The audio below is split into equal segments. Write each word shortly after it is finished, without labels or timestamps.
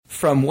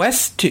From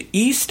west to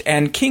east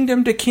and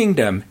kingdom to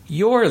kingdom,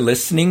 you're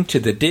listening to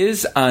the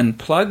Diz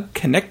Unplugged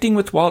Connecting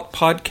with Walt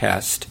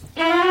podcast.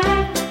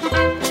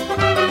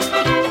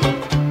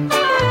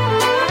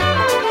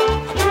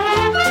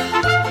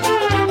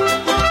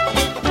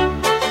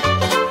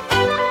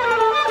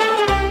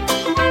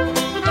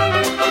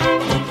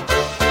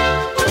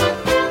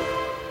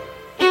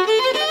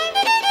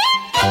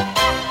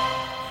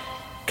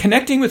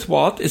 Connecting with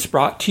Walt is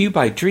brought to you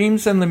by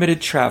Dreams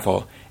Unlimited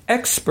Travel,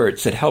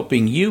 experts at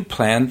helping you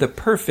plan the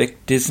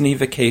perfect Disney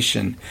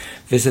vacation.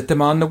 Visit them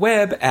on the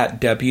web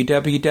at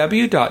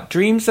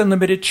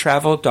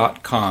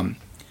www.dreamsunlimitedtravel.com.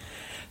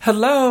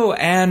 Hello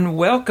and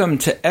welcome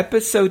to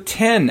episode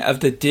 10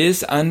 of the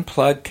Diz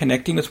Unplugged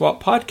Connecting with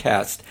Walt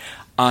podcast.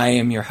 I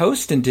am your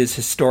host and Diz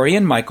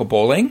historian, Michael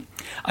Bowling.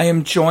 I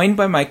am joined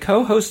by my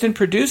co-host and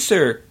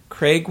producer,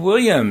 Craig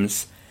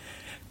Williams.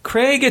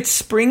 Craig, it's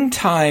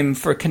springtime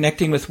for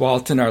Connecting with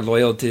Walt and our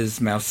loyal Diz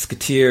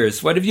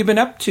Mouseketeers. What have you been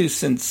up to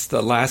since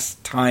the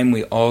last time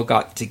we all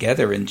got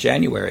together in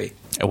January?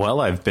 Well,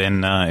 I've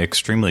been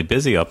extremely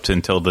busy up to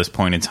until this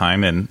point in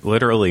time, and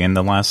literally in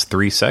the last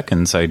 3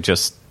 seconds, I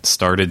just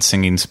started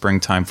singing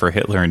Springtime for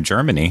Hitler in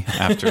Germany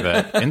after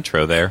that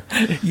intro there.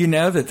 You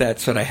know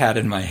that's what I had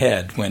in my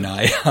head when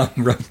I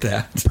wrote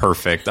that.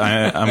 Perfect.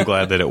 I'm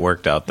glad that it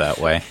worked out that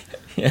way.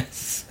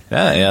 Yes.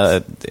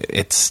 Yeah,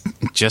 it's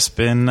just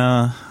been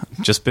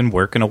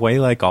working away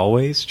like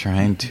always,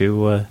 trying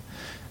to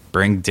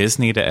bring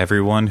Disney to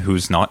everyone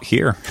who's not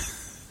here.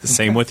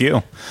 Same with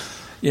you.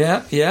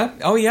 Yeah.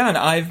 Oh, yeah, and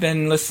I've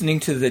been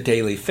listening to the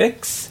Daily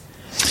Fix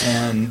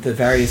and the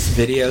various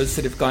videos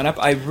that have gone up.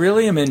 I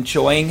really am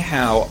enjoying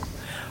how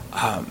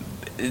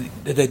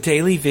the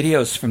daily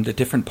videos from the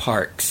different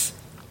parks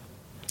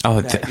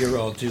that you're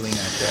all doing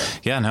out there.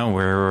 Yeah,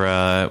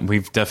 no,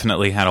 we've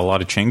definitely had a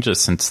lot of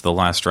changes since the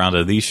last round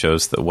of these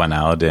shows that went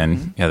out,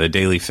 and yeah, the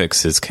Daily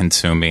Fix is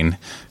consuming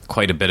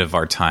quite a bit of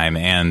our time,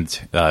 and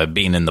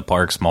being in the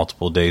parks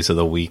multiple days of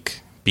the week,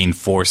 being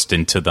forced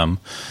into them.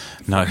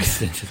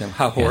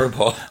 How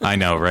horrible. Yeah, I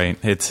know, right?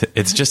 It's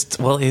just,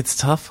 well, it's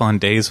tough on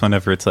days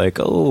whenever it's like,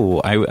 oh,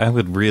 I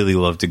would really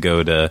love to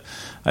go to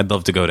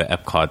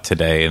Epcot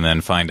today, and then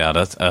find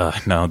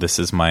out, no, this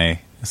is my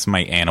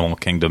Animal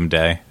Kingdom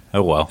day.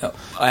 Oh, well.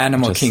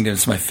 Animal Kingdom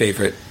is my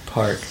favorite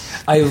park.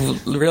 I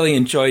really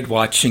enjoyed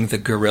watching the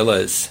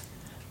gorillas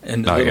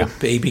and the little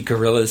baby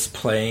gorillas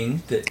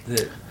playing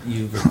that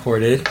you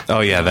recorded.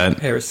 Oh, yeah. That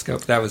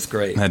Periscope. That was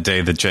great. That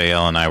day that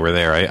JL and I were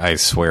there, I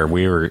swear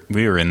we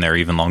were in there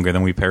even longer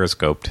than we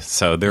periscoped.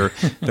 So there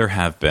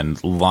have been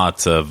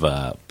lots of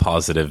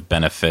positive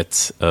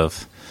benefits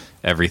of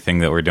everything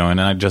that we're doing.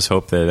 And I just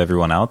hope that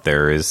everyone out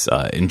there is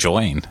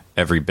enjoying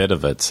every bit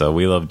of it. So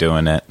we love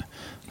doing it.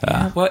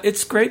 Yeah, well,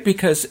 it's great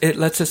because it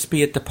lets us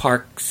be at the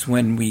parks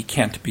when we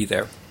can't be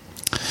there.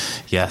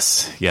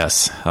 Yes.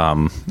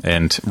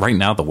 And right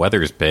now the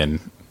weather's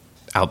been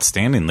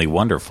outstandingly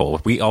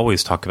wonderful. We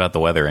always talk about the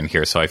weather in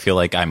here, so I feel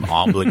like I'm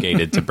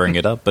obligated to bring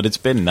it up, but it's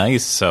been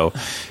nice. So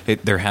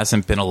there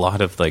hasn't been a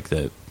lot of like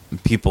the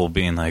people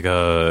being like,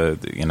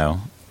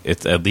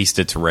 it's at least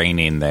it's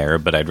raining there,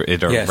 but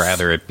I'd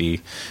rather it be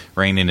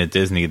raining at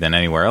Disney than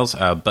anywhere else.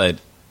 But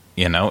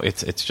you know,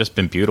 it's just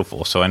been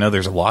beautiful. So I know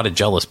there's a lot of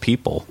jealous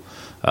people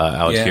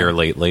out here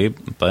lately,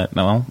 but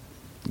no,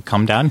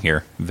 come down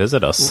here,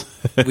 visit us.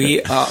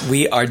 We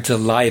are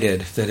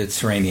delighted that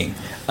it's raining.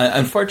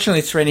 Unfortunately,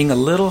 it's raining a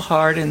little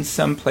hard in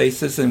some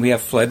places, and we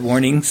have flood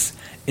warnings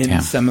in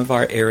some of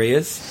our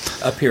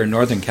areas up here in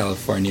Northern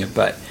California.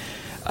 But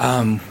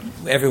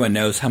everyone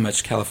knows how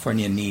much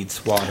California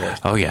needs water.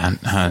 Oh, yeah.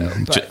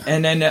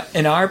 And then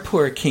in our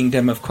poor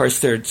kingdom, of course,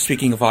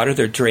 speaking of water,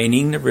 they're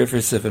draining the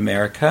rivers of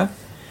America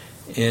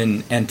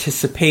in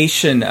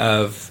anticipation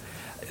of,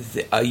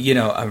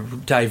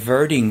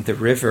 diverting the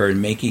river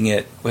and making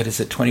it,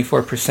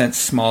 24%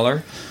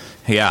 smaller?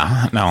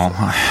 Yeah, no.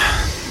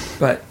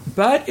 But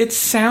it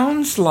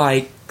sounds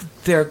like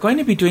they're going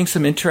to be doing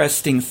some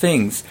interesting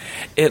things.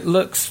 It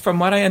looks, from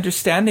what I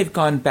understand, they've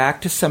gone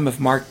back to some of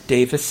Mark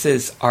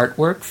Davis's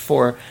artwork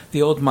for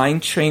the old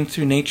Mine Train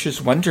Through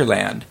Nature's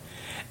Wonderland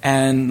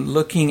and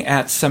looking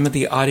at some of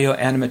the audio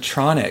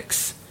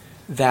animatronics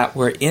that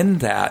were in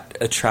that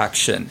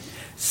attraction.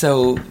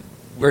 So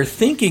we're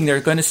thinking they're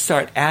going to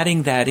start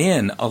adding that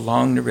in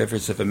along the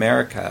rivers of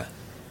America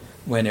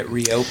when it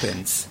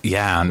reopens.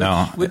 Yeah,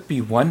 no. Which would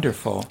be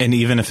wonderful. And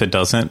even if it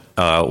doesn't,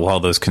 while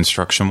those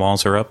construction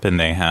walls are up and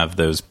they have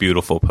those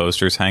beautiful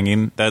posters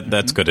hanging,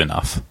 that's good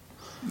enough.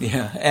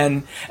 Yeah,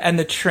 and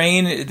the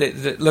train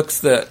that looks,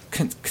 the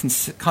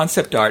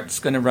concept art is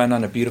going to run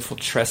on a beautiful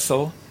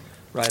trestle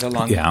right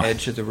along the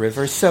edge of the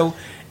river. So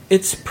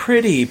it's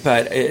pretty,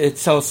 but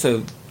it's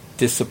also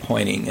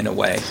disappointing in a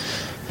way.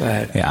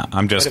 But, yeah,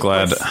 I'm just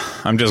glad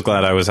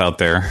I was out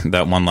there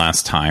that one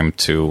last time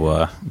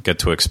to get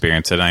to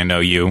experience it. I know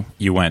you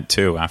went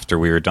too after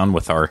we were done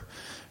with our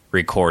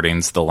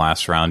recordings. The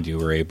last round, you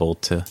were able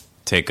to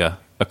take a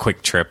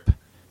quick trip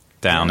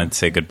down and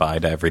say goodbye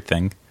to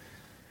everything.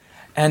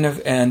 And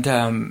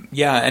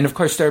of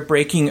course they're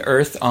breaking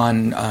Earth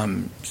on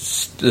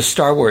the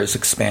Star Wars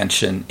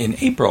expansion in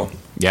April.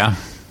 Yeah,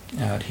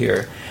 out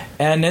here,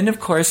 and then of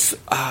course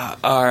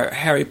our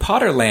Harry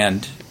Potter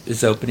land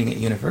is opening at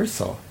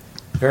Universal.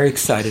 Very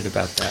excited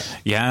about that.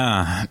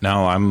 Yeah,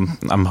 no,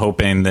 I'm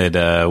hoping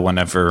that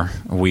whenever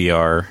we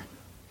are,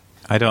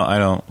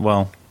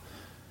 well,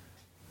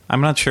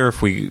 I'm not sure if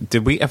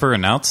did we ever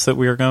announce that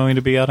we were going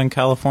to be out in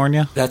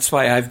California? That's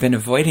why I've been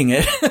avoiding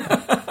it,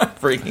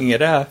 bringing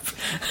it up.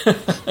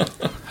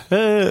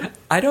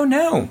 I don't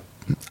know.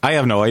 I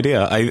have no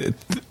idea.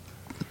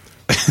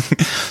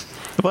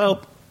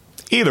 Well,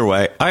 either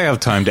way, I have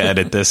time to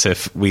edit this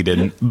if we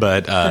didn't.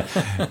 But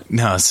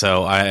no,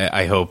 so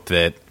I hope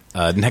that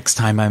next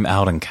time I'm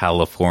out in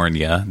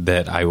California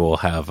that I will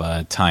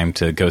have time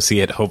to go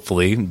see it,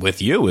 hopefully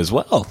with you as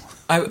well.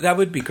 That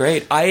would be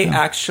great. I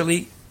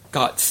actually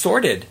got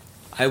sorted.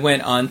 I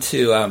went on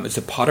to, is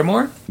it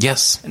Pottermore?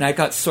 Yes. And I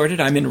got sorted.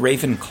 I'm in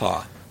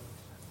Ravenclaw.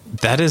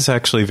 That is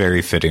actually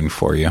very fitting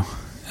for you.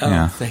 Oh,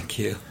 yeah. Thank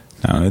you.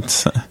 No,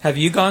 it's. Have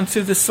you gone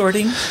through the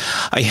sorting?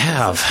 I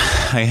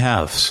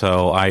have.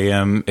 So I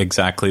am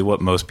exactly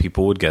what most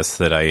people would guess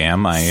that I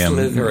am. I am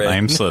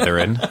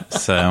Slytherin.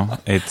 So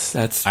it's.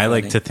 That's I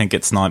like funny. to think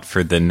it's not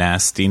for the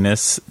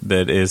nastiness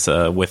that is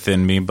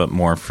within me, but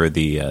more for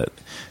the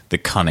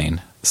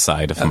cunning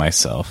side of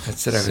myself.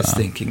 That's what I was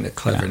thinking. The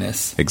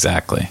cleverness. Yeah,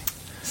 exactly.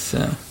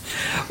 So,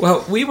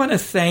 well, we want to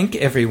thank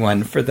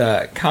everyone for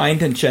the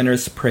kind and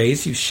generous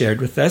praise you've shared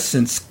with us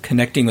since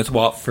Connecting with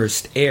Walt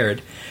first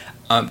aired.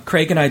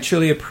 Craig and I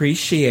truly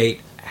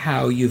appreciate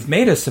how you've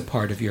made us a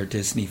part of your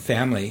Disney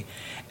family,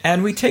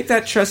 and we take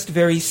that trust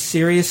very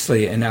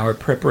seriously in our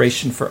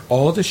preparation for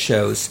all the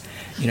shows,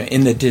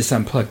 in the Dis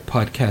Unplugged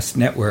podcast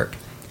network.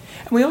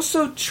 And we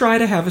also try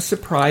to have a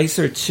surprise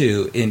or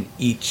two in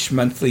each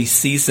monthly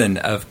season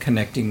of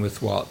Connecting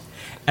with Walt.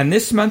 And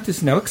this month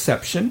is no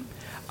exception.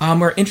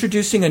 We're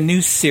introducing a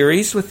new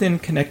series within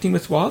Connecting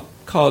with Walt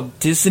called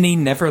Disney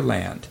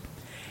Neverland.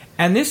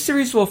 And this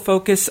series will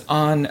focus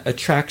on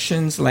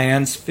attractions,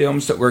 lands,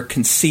 films that were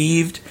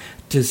conceived,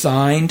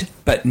 designed,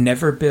 but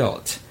never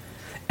built.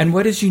 And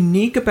what is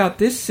unique about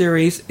this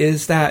series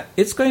is that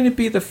it's going to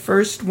be the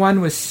first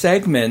one with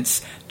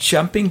segments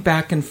jumping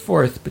back and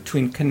forth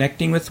between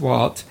Connecting with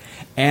Walt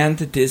and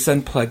the Dis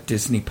Unplugged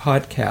Disney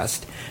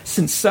podcast,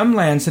 since some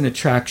lands and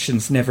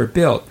attractions never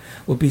built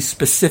will be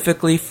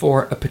specifically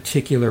for a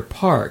particular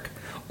park,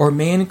 or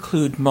may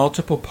include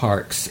multiple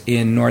parks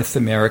in North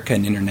America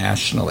and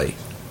internationally.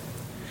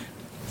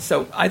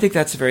 So I think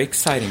that's very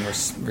exciting.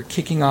 We're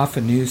kicking off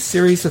a new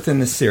series within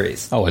the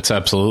series. Oh, it's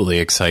absolutely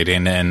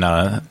exciting. And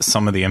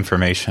some of the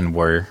information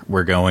we're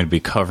going to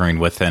be covering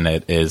within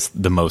it is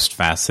the most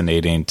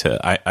fascinating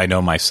I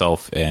know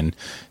myself and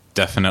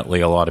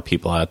definitely a lot of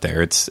people out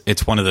there.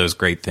 It's one of those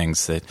great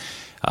things that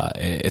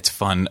it's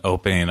fun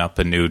opening up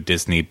a new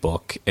Disney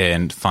book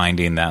and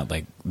finding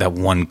that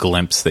one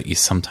glimpse that you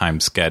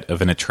sometimes get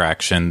of an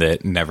attraction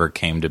that never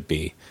came to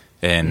be.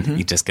 And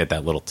you just get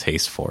that little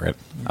taste for it.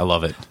 I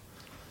love it.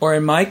 Or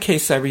in my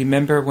case, I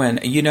remember when,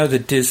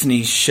 the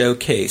Disney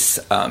Showcase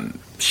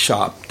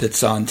shop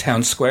that's on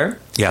Town Square?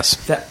 Yes.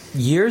 That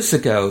years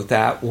ago,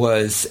 that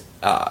was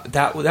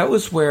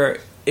where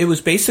it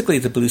was basically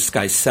the Blue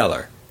Sky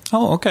Cellar.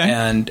 Oh,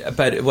 okay.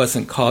 But it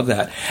wasn't called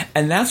that.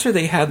 And that's where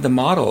they had the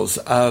models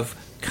of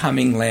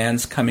coming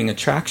lands, coming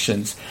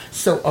attractions.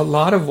 So a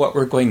lot of what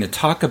we're going to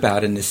talk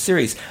about in this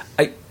series,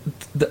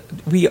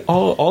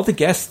 all the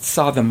guests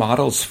saw the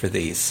models for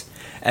these,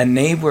 and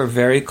they were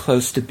very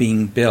close to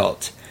being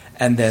built.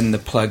 And then the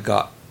plug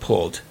got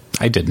pulled.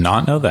 I did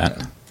not know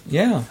that.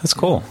 Yeah. That's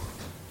cool.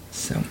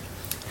 So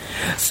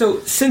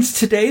since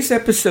today's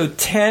episode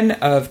 10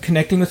 of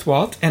Connecting with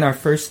Walt and our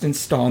first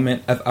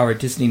installment of our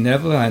Disney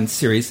Neverland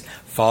series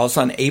falls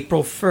on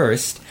April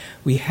 1st,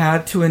 we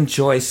had to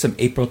enjoy some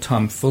April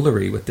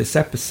tomfoolery with this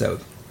episode.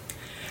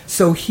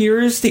 So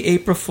here's the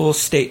April Fool's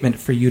statement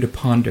for you to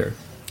ponder.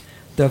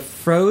 The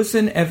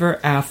Frozen Ever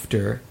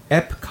After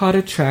Epcot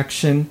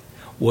attraction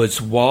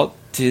was Walt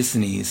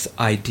Disney's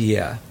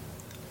idea.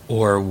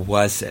 Or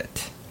was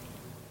it?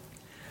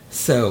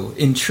 So,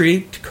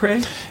 intrigued,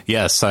 Craig?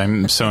 Yes,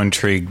 I'm so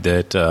intrigued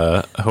that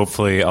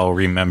hopefully I'll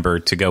remember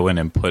to go in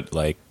and put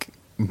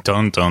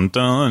dun dun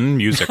dun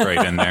music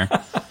right in there.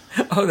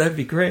 Oh, that'd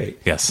be great.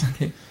 Yes.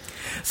 Okay.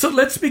 So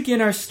let's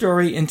begin our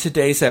story in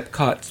today's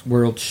Epcot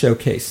World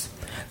Showcase.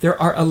 There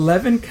are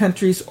 11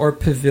 countries or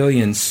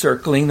pavilions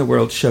circling the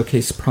World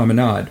Showcase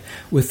promenade,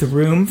 with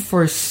room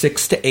for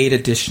 6 to 8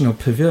 additional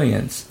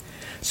pavilions.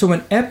 So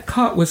when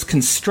Epcot was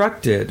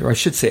constructed, or I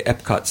should say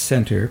Epcot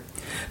Center,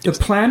 the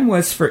plan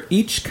was for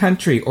each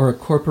country or a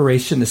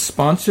corporation to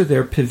sponsor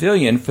their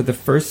pavilion for the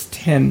first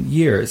 10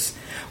 years,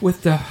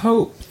 with the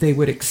hope they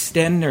would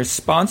extend their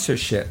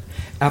sponsorship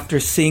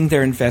after seeing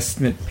their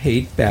investment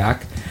paid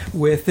back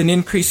with an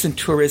increase in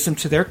tourism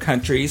to their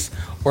countries,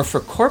 or for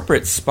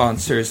corporate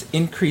sponsors,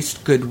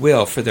 increased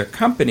goodwill for their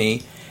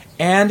company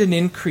and an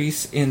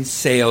increase in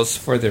sales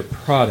for their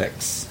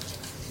products.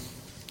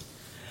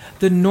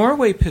 The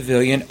Norway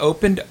Pavilion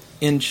opened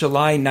in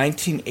July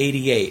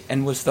 1988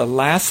 and was the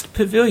last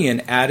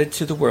pavilion added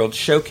to the World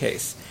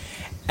Showcase.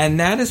 And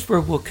that is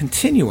where we'll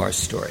continue our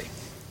story.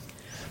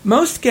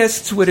 Most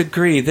guests would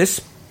agree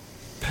this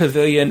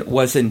pavilion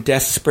was in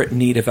desperate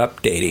need of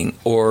updating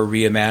or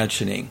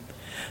reimagining.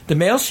 The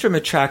Maelstrom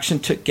attraction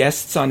took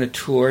guests on a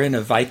tour in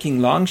a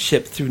Viking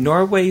longship through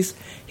Norway's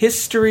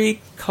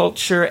history,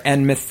 culture,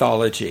 and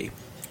mythology.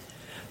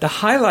 The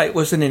highlight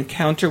was an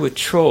encounter with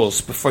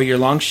trolls before your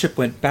longship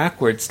went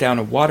backwards down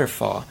a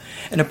waterfall,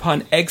 and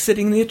upon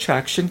exiting the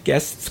attraction,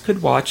 guests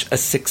could watch a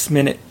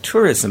 6-minute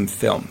tourism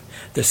film,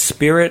 The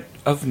Spirit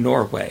of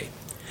Norway.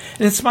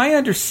 And it's my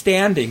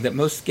understanding that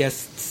most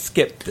guests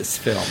skipped this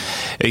film.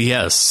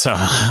 Yes,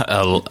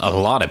 a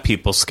lot of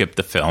people skipped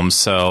the film,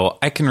 so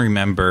I can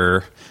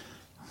remember...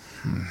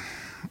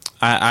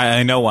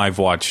 I know I've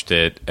watched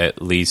it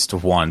at least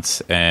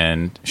once,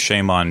 and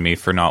shame on me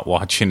for not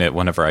watching it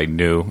whenever I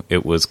knew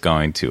it was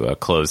going to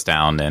close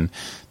down and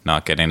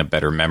not getting a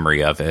better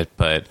memory of it.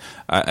 But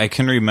I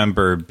can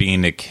remember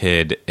being a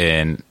kid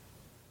and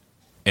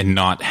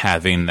not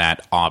having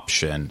that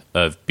option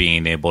of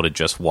being able to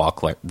just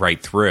walk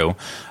right through.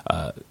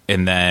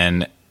 And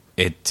then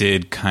it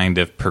did kind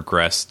of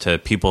progress to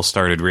people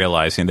started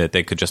realizing that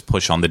they could just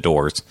push on the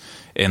doors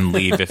and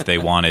leave if they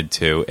wanted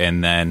to.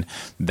 And then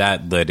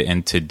that led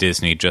into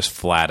Disney just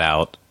flat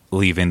out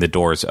leaving the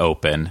doors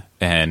open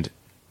and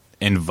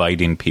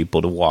inviting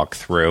people to walk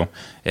through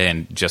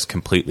and just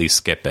completely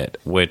skip it,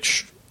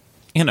 which,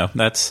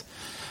 that's,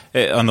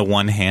 on the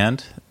one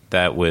hand,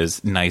 that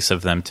was nice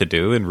of them to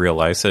do and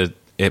realize that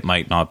it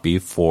might not be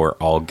for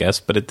all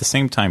guests, but at the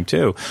same time,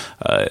 too,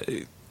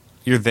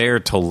 you're there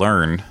to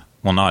learn.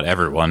 Well, not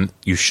everyone.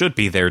 You should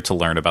be there to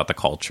learn about the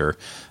culture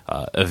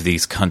of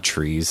these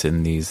countries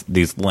and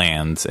these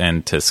lands,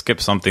 and to skip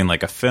something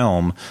like a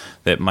film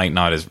that might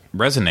not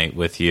resonate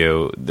with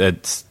you.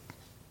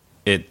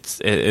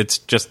 It's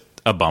just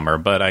a bummer.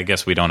 But I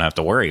guess we don't have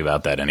to worry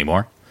about that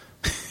anymore.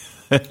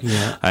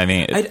 Yeah, I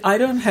mean, I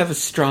don't have a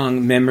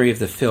strong memory of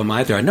the film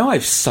either. I know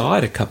I've saw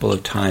it a couple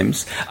of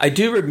times. I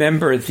do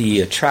remember the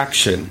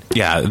attraction.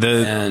 Yeah,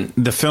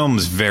 the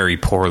film's very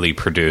poorly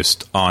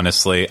produced,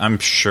 honestly. I'm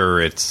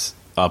sure it's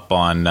up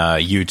on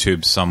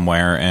YouTube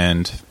somewhere,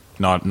 and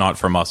not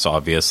from us,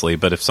 obviously,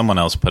 but if someone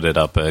else put it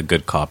up, a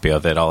good copy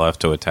of it, I'll have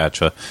to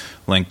attach a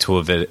link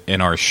to it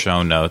in our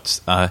show notes.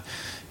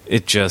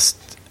 It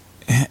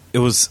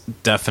was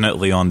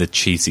definitely on the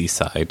cheesy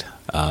side,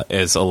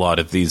 as a lot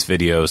of these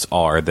videos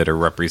are that are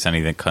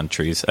representing the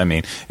countries. I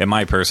mean, in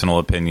my personal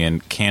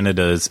opinion,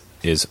 Canada's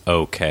is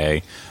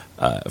okay.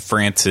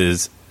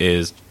 France's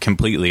is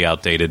completely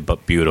outdated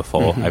but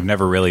beautiful. Mm-hmm. I've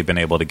never really been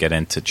able to get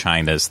into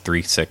China's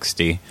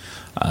 360.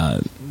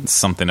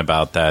 Something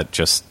about that,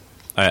 just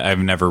I've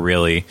never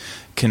really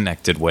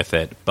connected with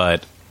it.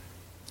 But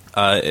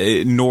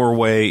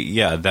Norway,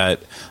 yeah,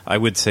 that I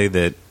would say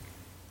that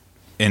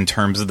in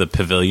terms of the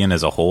pavilion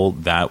as a whole,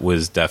 that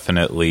was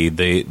definitely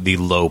the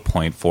low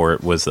point for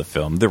it was the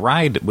film. The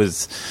ride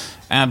was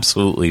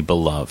absolutely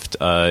beloved.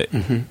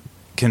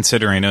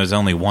 Considering it was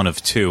only one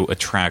of 2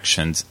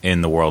 attractions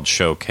in the World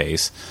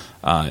Showcase.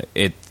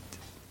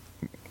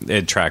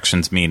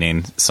 Attractions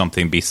meaning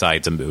something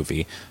besides a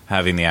movie,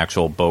 having the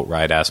actual boat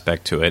ride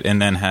aspect to it,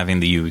 and then having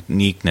the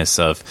uniqueness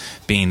of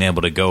being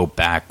able to go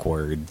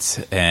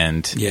backwards,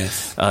 and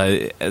yes,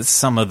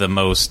 some of the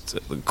most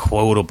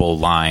quotable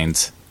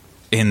lines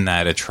in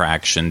that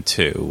attraction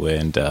too.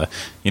 And us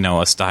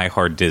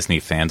diehard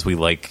Disney fans, we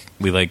like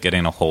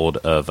getting a hold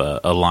of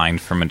a line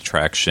from an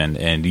attraction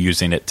and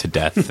using it to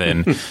death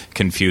and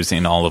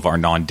confusing all of our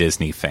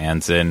non-Disney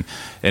fans, and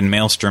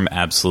Maelstrom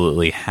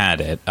absolutely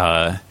had it.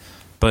 But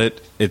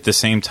at the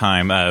same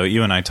time,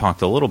 you and I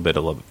talked a little bit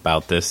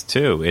about this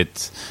too.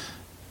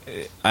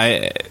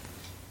 I'll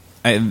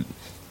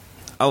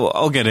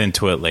get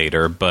into it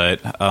later, but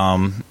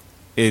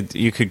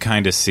you could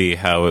kind of see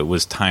how it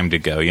was time to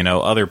go.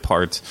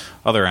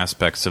 Other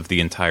aspects of the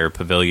entire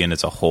pavilion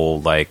as a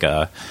whole, like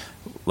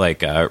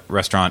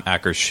restaurant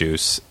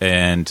Akershus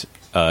and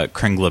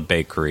Kringla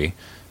Bakery,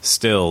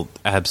 still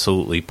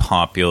absolutely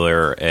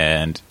popular,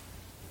 and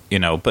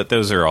but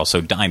those are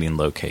also dining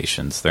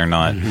locations. They're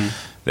not. Mm-hmm.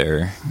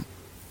 They're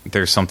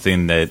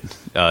something that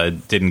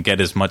didn't get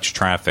as much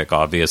traffic,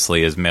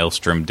 obviously, as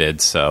Maelstrom did.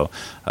 So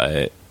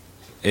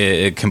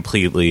it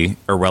completely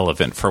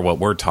irrelevant for what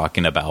we're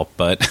talking about.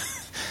 But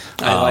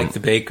I like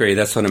the bakery.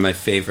 That's one of my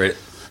favorite.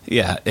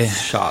 Yeah,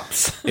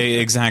 shops.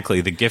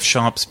 Exactly. The gift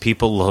shops,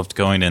 people loved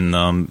going in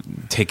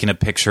them, taking a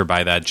picture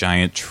by that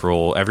giant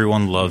troll.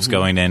 Everyone loves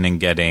going in and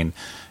getting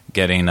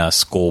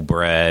school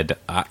bread.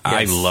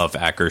 I love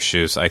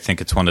Akershus. I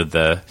think it's one of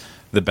the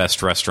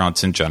best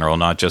restaurants in general,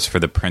 not just for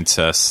the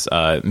princess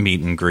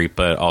meet and greet,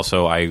 but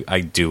also I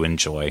do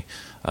enjoy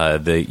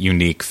the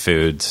unique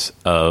foods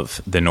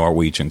of the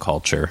Norwegian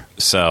culture.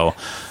 So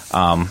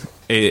I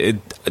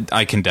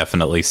can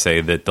definitely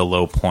say that the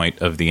low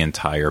point of the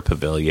entire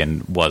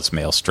pavilion was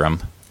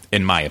Maelstrom,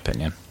 in my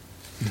opinion.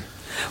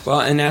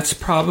 Well, and that's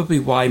probably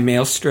why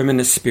Maelstrom and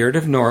the Spirit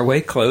of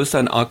Norway closed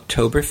on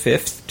October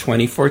 5th,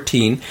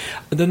 2014.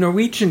 The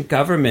Norwegian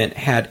government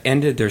had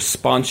ended their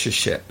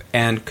sponsorship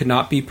and could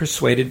not be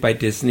persuaded by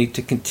Disney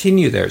to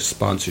continue their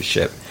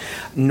sponsorship,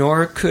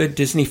 nor could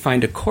Disney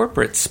find a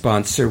corporate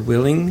sponsor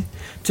willing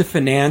to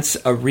finance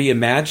a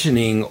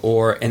reimagining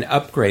or an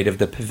upgrade of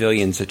the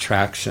pavilion's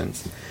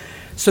attractions.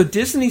 So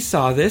Disney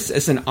saw this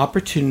as an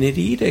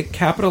opportunity to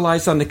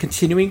capitalize on the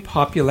continuing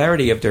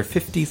popularity of their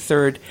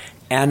 53rd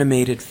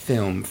animated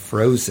film,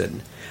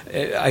 Frozen.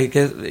 I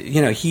guess,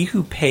 he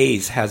who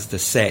pays has the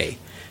say,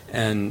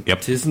 and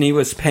Disney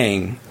was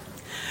paying.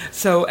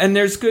 So, and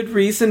there's good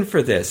reason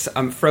for this.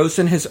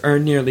 Frozen has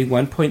earned nearly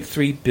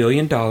 $1.3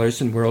 billion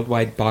in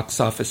worldwide box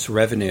office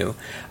revenue,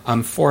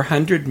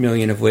 $400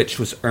 million of which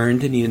was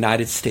earned in the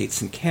United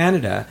States and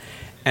Canada,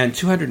 and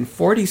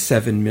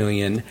 $247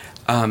 million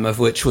of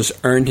which was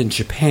earned in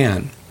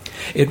Japan.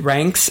 It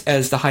ranks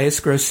as the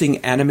highest-grossing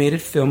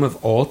animated film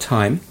of all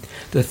time,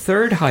 the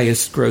third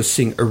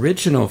highest-grossing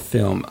original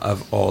film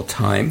of all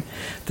time,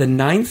 the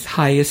ninth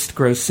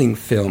highest-grossing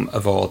film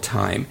of all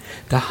time,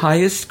 the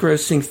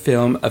highest-grossing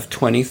film of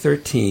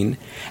 2013,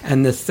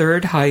 and the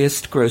third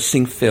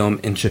highest-grossing film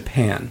in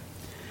Japan.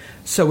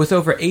 So with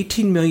over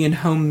 18 million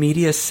home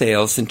media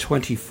sales in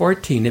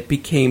 2014, it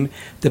became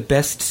the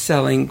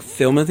best-selling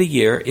film of the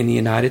year in the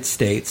United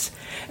States.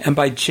 And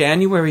by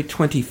January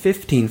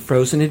 2015,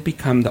 Frozen had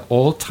become the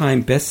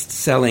all-time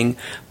best-selling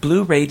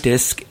Blu-ray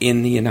disc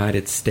in the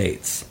United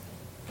States.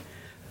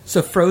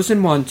 So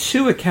Frozen won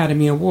 2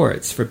 Academy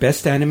Awards for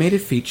Best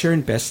Animated Feature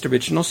and Best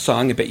Original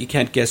Song. I bet you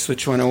can't guess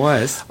which one it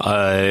was.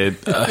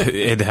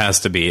 It has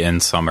to be In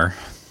Summer.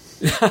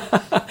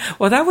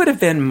 Well, that would have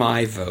been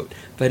my vote,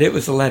 but it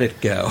was Let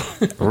It Go.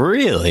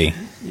 Really?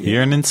 Yeah.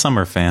 You're an In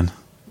Summer fan.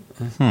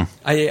 I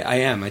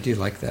am. I do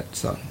like that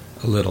song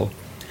a little.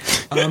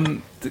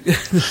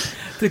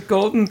 The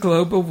Golden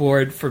Globe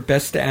Award for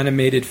Best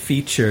Animated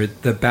Feature,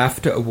 the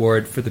BAFTA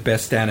Award for the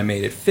Best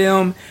Animated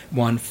Film,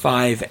 won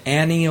 5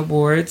 Annie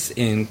Awards,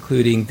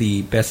 including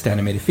the Best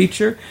Animated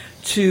Feature,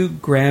 2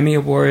 Grammy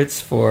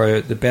Awards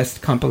for the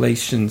Best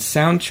Compilation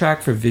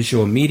Soundtrack for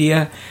Visual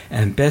Media,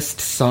 and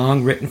Best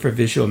Song Written for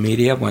Visual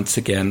Media. Once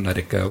again, Let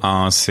It Go.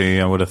 See,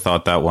 I would have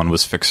thought that one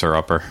was Fixer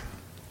Upper.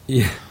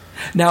 Yeah.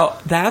 Now,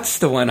 that's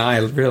the one I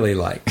really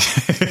like.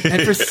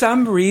 And for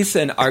some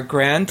reason, our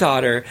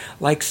granddaughter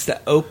likes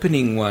the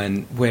opening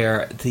one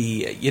where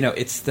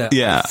it's the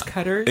ice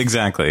cutters.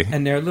 Exactly.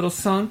 And their little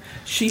song.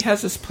 She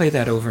has us play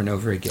that over and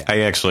over again.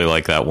 I actually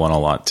like that one a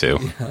lot, too.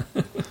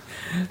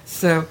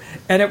 Yeah.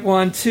 And it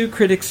won 2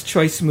 Critics'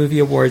 Choice Movie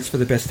Awards for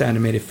the Best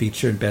Animated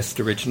Feature and Best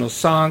Original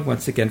Song,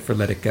 once again for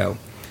Let It Go.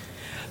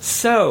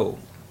 So,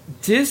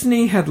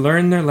 Disney had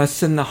learned their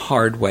lesson the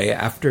hard way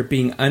after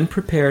being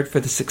unprepared for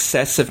the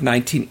success of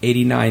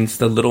 1989's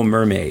The Little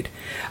Mermaid.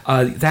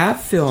 That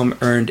film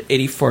earned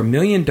 $84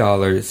 million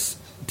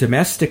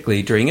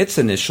domestically during its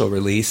initial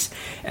release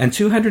and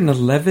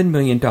 $211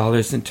 million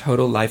in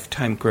total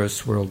lifetime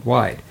gross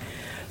worldwide.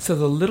 So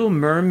The Little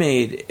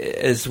Mermaid,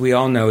 as we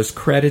all know, is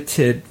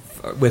credited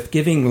with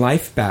giving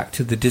life back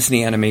to the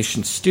Disney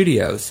Animation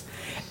Studios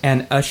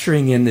and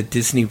ushering in the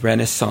Disney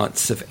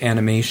Renaissance of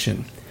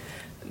animation.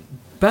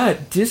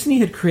 But Disney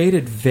had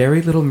created very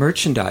little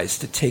merchandise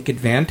to take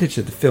advantage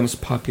of the film's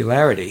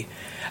popularity.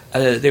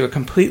 They were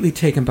completely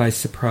taken by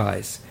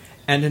surprise.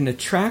 And an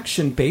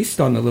attraction based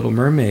on The Little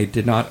Mermaid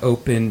did not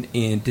open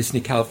in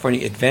Disney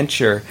California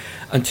Adventure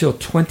until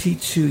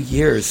 22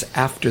 years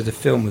after the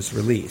film was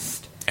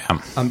released.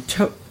 Yeah.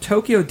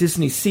 Tokyo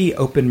Disney Sea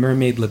opened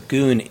Mermaid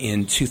Lagoon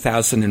in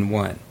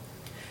 2001.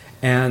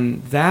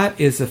 And that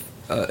is a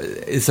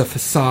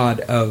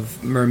facade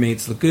of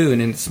Mermaid's Lagoon,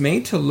 and it's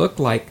made to look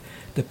like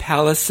the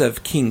Palace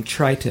of King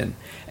Triton,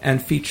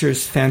 and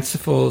features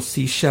fanciful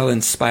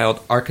seashell-inspired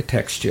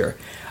architecture.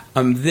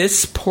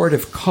 This port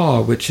of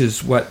call, which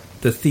is what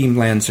the theme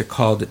lands are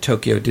called at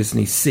Tokyo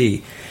Disney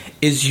Sea,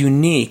 is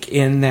unique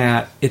in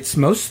that it's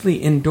mostly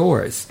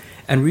indoors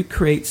and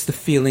recreates the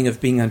feeling of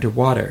being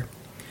underwater.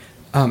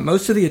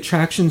 Most of the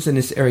attractions in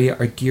this area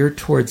are geared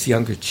towards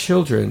younger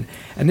children,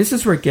 and this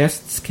is where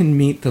guests can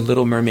meet the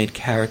Little Mermaid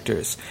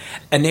characters.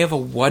 And they have a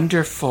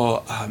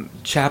wonderful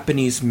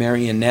Japanese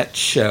marionette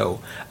show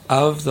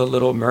of the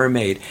Little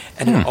Mermaid,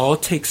 and it all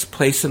takes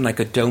place in like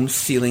a dome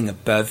ceiling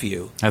above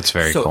you. That's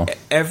very cool. So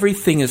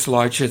everything is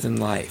larger than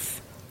life.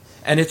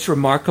 And it's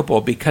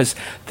remarkable because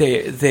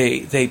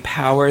they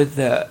power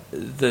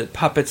the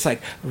puppets like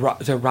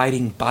they're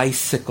riding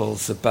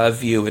bicycles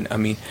above you, and I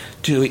mean,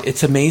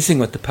 it's amazing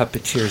what the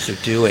puppeteers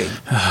are doing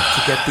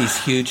to get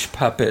these huge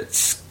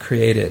puppets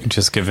created.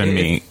 Just giving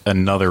me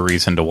another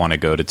reason to want to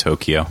go to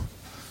Tokyo.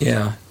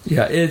 Yeah.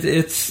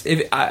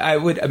 I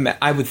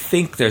would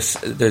think there's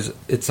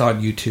it's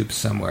on YouTube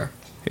somewhere.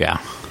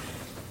 Yeah.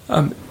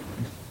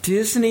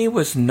 Disney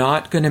was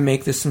not going to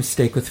make this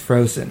mistake with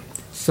Frozen.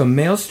 So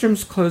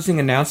Maelstrom's closing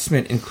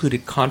announcement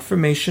included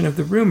confirmation of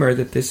the rumor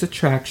that this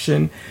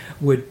attraction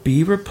would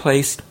be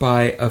replaced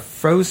by a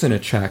Frozen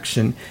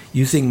attraction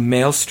using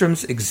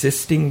Maelstrom's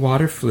existing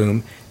water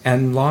flume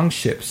and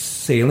longships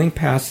sailing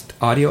past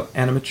audio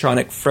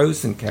animatronic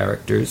Frozen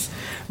characters,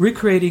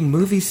 recreating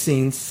movie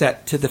scenes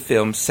set to the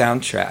film's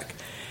soundtrack.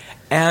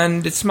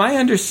 And it's my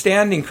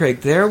understanding,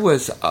 Craig, there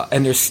was,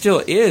 and there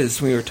still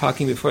is, we were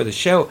talking before the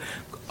show,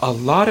 a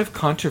lot of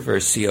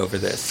controversy over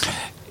this.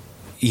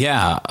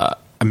 Yeah,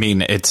 I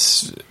mean,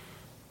 it's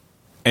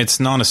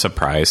not a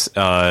surprise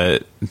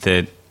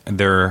that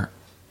there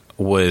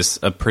was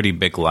a pretty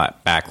big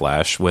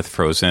backlash with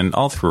Frozen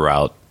all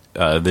throughout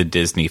the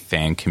Disney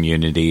fan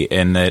community,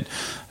 and that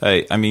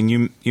I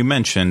mean, you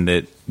mentioned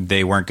that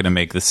they weren't going to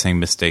make the same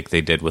mistake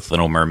they did with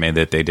Little Mermaid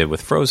that they did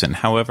with Frozen.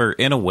 However,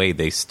 in a way,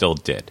 they still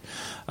did.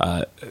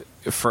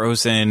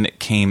 Frozen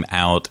came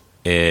out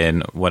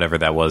in whatever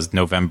that was,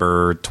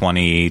 November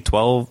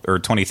 2012 or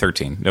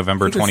 2013,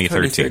 November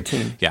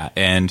 2013. Yeah.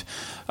 And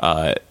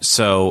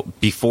so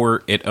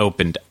before it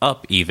opened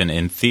up even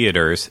in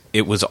theaters,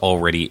 it was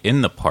already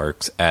in the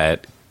parks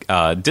at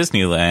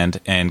Disneyland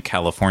and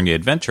California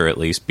Adventure, at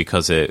least,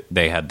 because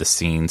they had the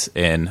scenes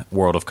in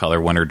World of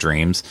Color, Winter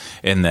Dreams,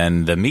 and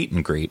then the meet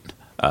and greet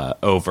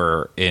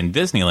over in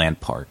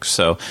Disneyland Park.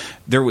 So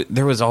there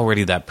was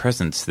already that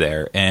presence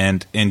there.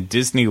 And in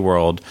Disney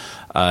World,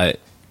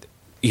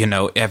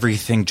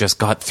 everything just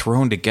got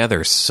thrown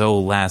together so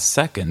last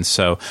second.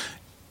 So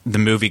the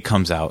movie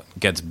comes out,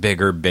 gets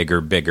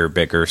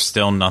bigger.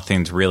 Still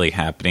nothing's really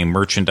happening.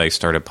 Merchandise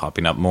started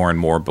popping up more and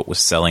more, but was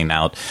selling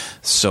out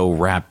so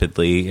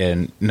rapidly,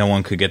 and no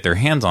one could get their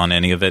hands on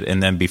any of it.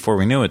 And then before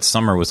we knew it,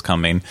 summer was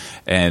coming,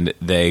 and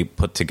they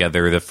put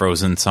together the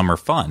Frozen Summer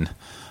Fun.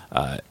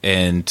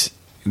 And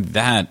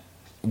that,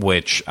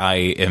 which I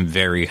am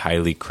very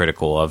highly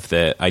critical of,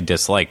 that I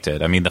disliked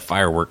it. I mean, the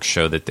fireworks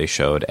show that they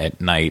showed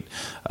at night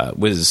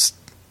was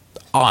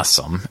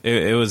awesome.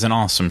 It was an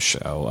awesome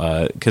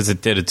show because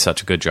it did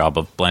such a good job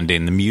of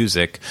blending the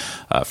music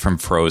from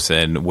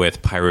Frozen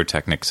with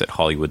pyrotechnics at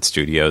Hollywood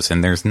Studios,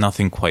 and there's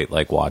nothing quite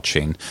like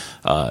watching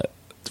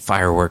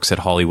fireworks at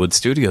Hollywood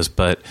Studios,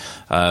 but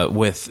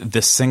with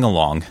the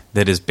sing-along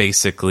that is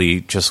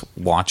basically just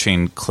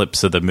watching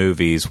clips of the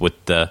movies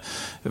with the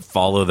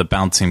follow the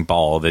bouncing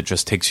ball that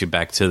just takes you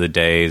back to the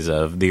days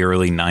of the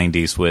early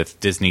 90s with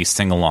Disney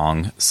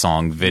sing-along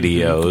song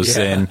videos.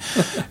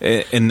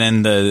 And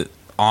then the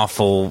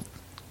awful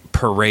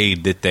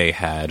parade that they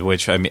had,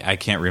 which I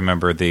can't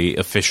remember the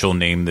official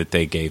name that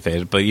they gave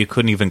it, but you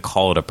couldn't even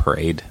call it a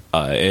parade.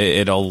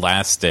 It all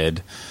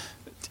lasted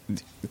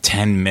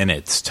 10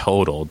 minutes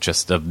total,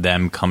 just of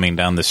them coming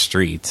down the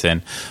streets.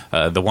 And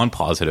the one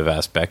positive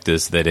aspect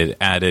is that it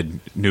added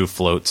new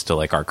floats to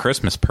like our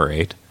Christmas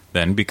parade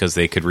then, because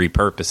they could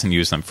repurpose and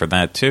use them for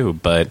that too.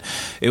 But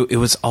it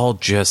was all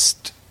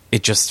just,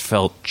 it just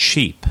felt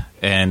cheap.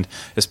 And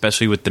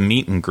especially with the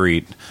meet and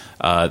greet,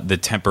 the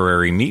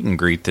temporary meet and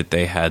greet that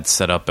they had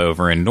set up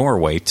over in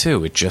Norway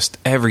too, it just,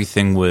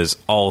 everything was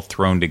all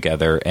thrown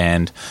together.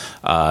 And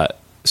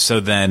so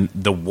then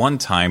the one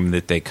time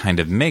that they kind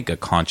of make a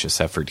conscious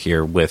effort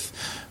here with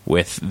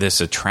this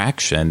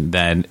attraction,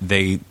 then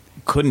they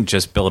couldn't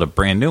just build a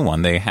brand new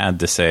one. They had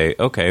to say,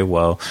 okay,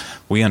 well,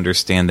 we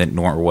understand that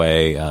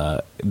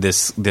Norway,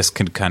 this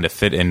could kind of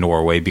fit in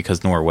Norway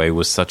because Norway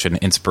was such an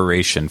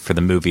inspiration for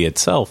the movie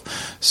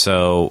itself.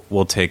 So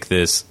we'll take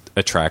this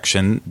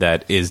attraction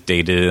that is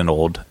dated and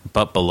old,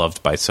 but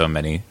beloved by so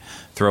many,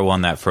 throw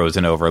on that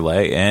Frozen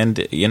overlay, and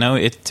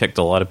it ticked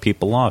a lot of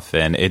people off,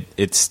 and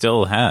it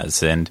still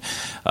has. And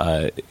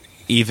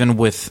even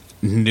with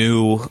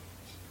new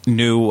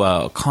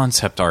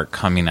concept art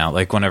coming out,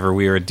 like whenever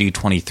we were at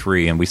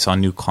D23 and we saw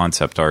new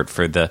concept art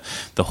for the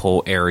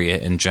whole area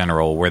in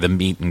general, where the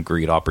meet and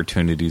greet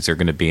opportunities are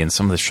going to be in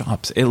some of the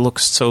shops, it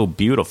looks so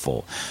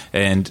beautiful.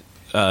 And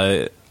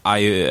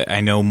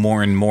I know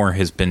more and more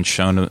has been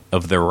shown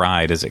of the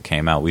ride as it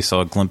came out. We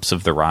saw a glimpse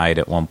of the ride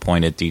at one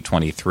point at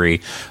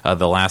D23.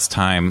 The last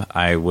time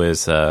I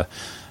was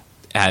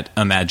at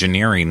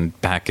Imagineering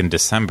back in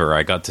December,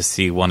 I got to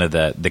see one of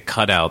the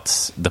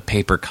cutouts, the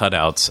paper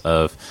cutouts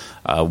of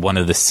one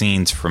of the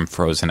scenes from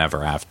Frozen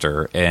Ever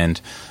After,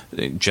 and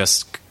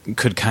just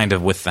could kind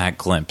of, with that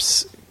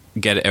glimpse,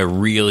 get a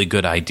really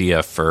good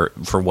idea for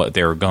what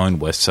they were going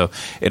with. So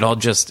it all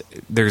just,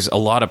 there's a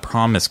lot of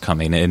promise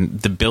coming, and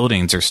the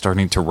buildings are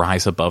starting to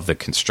rise above the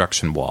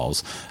construction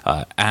walls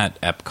at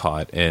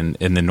Epcot and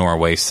in the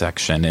Norway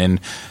section,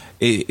 and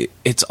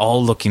it's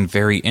all looking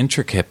very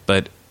intricate,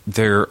 but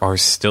there are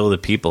still the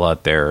people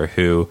out there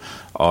who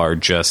are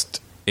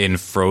just in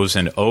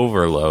Frozen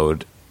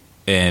overload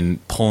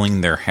and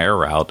pulling their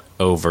hair out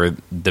over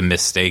the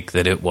mistake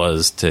that it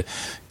was to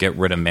get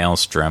rid of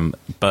Maelstrom.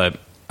 But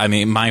I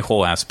mean, my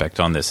whole aspect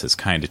on this has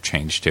kind of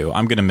changed too.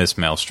 I'm going to miss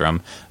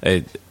Maelstrom.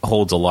 It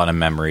holds a lot of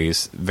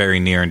memories, very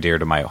near and dear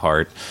to my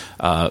heart.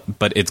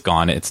 But it's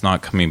gone. It's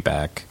not coming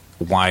back.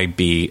 Why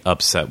be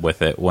upset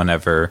with it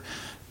whenever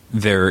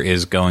there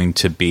is going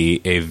to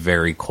be a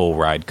very cool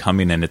ride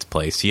coming in its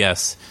place.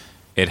 Yes,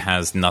 it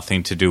has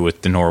nothing to do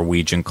with the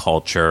Norwegian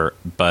culture,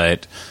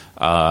 but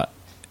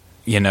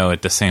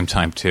at the same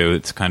time, too,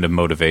 it's kind of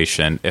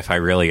motivation. If I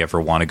really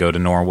ever want to go to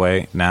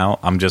Norway now,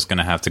 I'm just going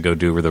to have to go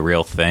do the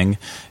real thing,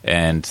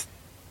 and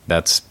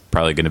that's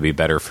probably going to be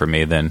better for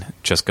me than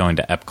just going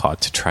to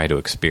Epcot to try to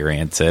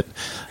experience it.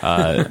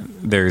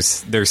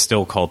 There's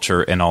still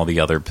culture in all the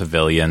other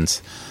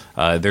pavilions.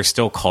 There's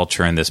still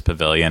culture in this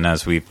pavilion,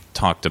 as we've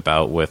talked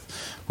about with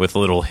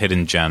little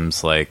hidden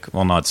gems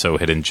not so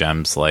hidden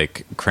gems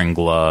like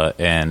Kringla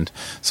and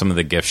some of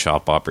the gift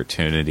shop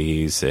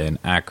opportunities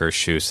and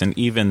Akershus and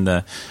even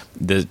the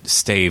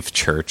Stave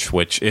Church,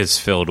 which is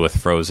filled with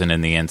Frozen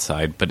in the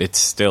inside, but it's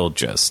still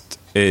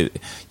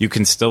you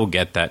can still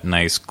get that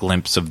nice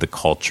glimpse of the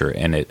culture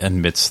in it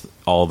amidst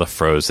all the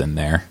Frozen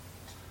there.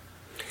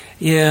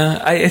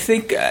 Yeah, I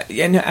think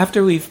and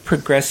after we've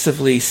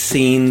progressively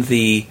seen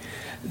the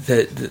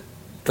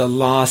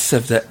loss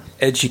of the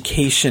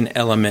education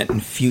element in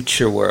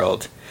Future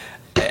World,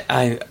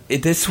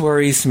 this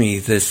worries me,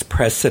 this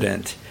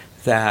precedent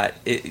that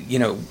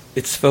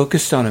it's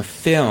focused on a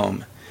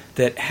film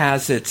that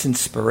has its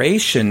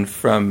inspiration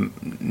from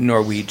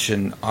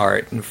Norwegian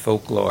art and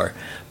folklore,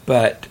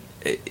 but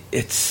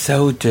it's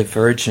so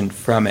divergent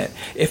from it.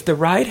 If the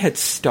ride had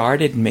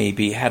started,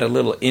 maybe had a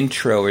little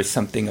intro or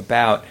something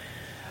about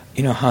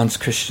Hans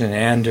Christian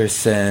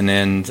Andersen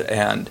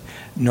and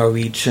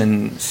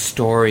Norwegian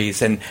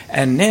stories, and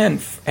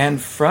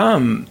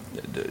from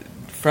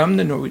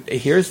the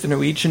here's the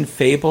Norwegian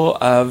fable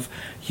of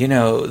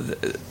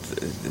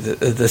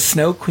the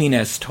Snow Queen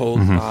as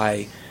told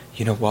by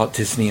Walt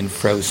Disney and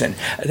Frozen.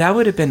 That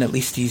would have been at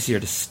least easier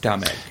to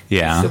stomach.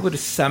 Yeah, so it would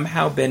have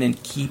somehow been in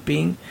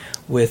keeping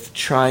with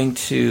trying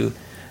to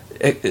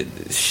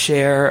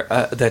share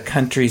the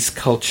country's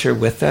culture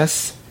with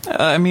us.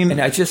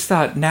 And I just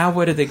thought, now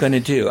what are they going to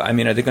do? I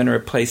mean, are they going to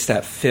replace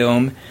that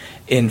film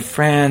in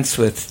France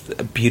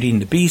with Beauty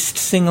and the Beast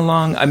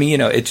sing-along? I mean,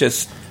 it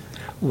just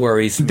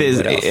worries me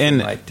what else they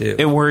might do.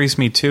 It worries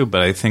me too,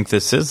 but I think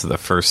this is the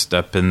first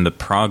step in the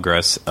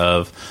progress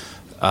of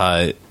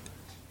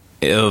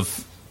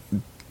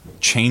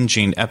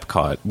changing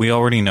Epcot. We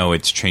already know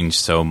it's changed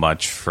so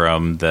much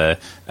from the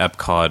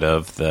Epcot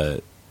of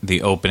the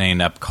opening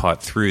Epcot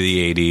through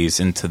the 80s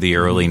into the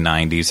early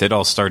 90s. It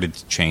all started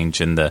to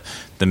change in the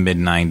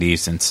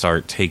mid-90s and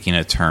start taking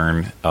a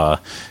turn,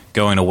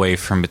 going away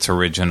from its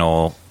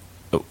original,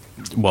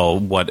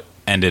 what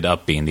ended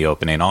up being the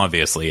opening.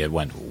 Obviously, it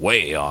went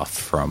way off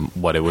from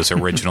what it was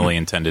originally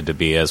intended to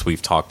be, as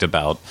we've talked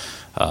about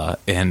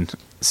in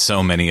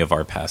so many of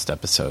our past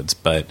episodes.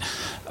 But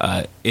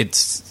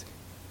it's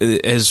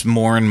as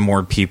more and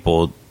more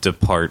people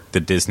depart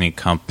the Disney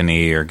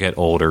company or get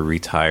older,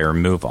 retire,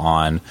 move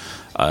on,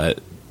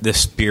 the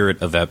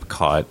spirit of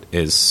Epcot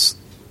is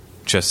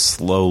just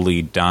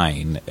slowly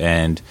dying,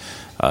 and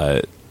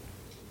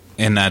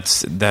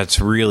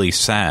that's really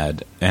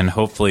sad. And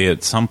hopefully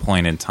at some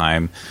point in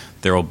time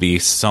there will be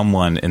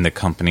someone in the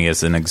company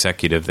as an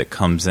executive that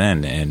comes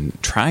in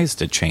and tries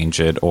to change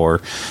it, or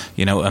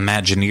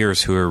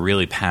Imagineers who are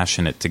really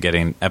passionate to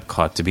getting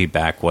Epcot to be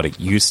back what it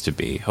used to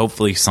be.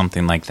 Hopefully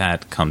something like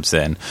that comes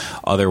in.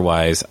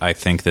 Otherwise, I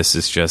think this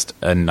is just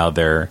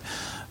another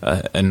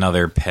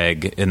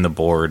peg in the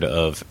board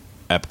of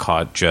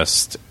Epcot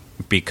just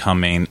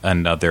becoming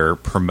another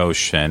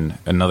promotion,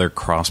 another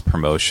cross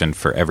promotion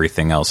for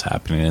everything else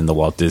happening in the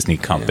Walt Disney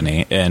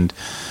Company. Yeah. And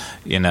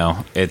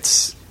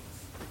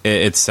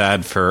it's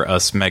sad for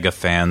us mega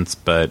fans,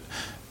 but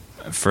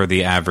for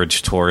the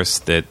average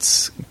tourist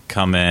that's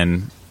come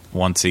in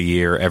once a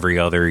year, every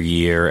other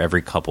year,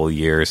 every couple of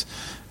years,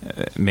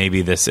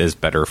 maybe this is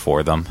better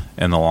for them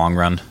in the long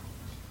run.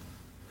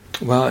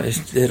 Well,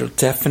 it'll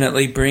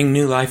definitely bring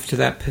new life to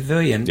that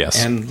pavilion.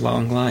 Yes. And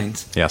long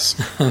lines. Yes.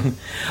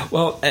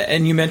 Well,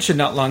 and you mentioned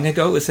not long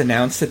ago it was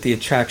announced that the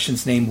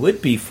attraction's name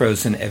would be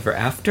Frozen Ever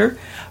After.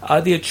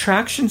 The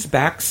attraction's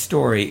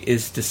backstory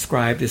is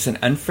described as an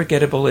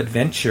unforgettable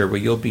adventure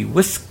where you'll be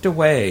whisked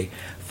away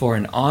for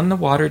an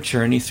on-the-water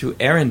journey through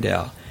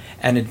Arendelle,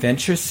 an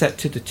adventure set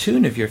to the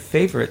tune of your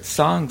favorite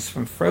songs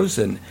from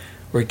Frozen,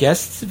 where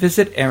guests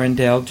visit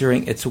Arendelle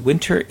during its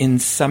Winter in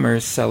Summer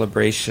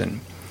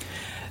celebration.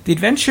 The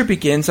adventure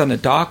begins on the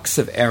docks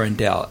of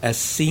Arendelle, as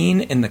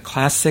seen in the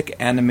classic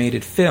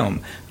animated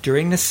film,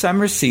 during the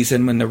summer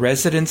season when the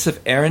residents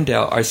of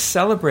Arendelle are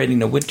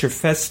celebrating a winter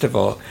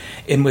festival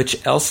in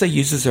which Elsa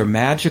uses her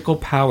magical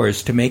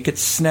powers to make it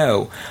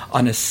snow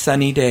on a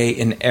sunny day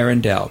in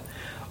Arendelle,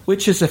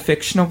 which is a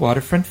fictional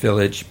waterfront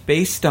village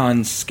based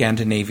on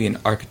Scandinavian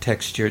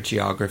architecture,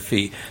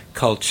 geography,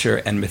 culture,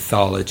 and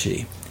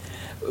mythology.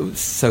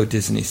 So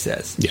Disney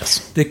says. Yes.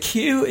 The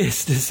queue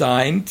is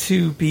designed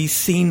to be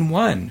scene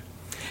one.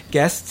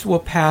 Guests will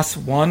pass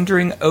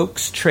Wandering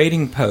Oak's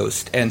trading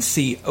post and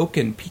see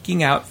Oaken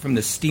peeking out from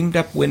the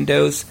steamed-up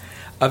windows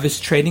of his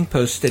trading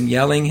post and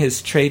yelling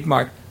his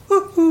trademark,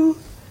 woo-hoo.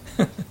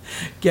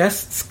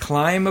 Guests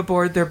climb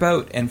aboard their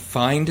boat and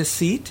find a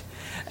seat,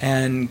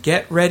 and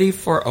get ready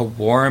for a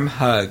warm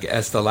hug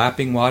as the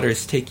lapping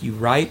waters take you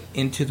right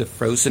into the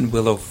frozen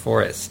willow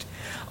forest.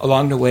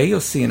 Along the way, you'll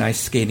see an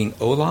ice-skating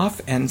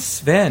Olaf and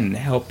Sven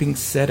helping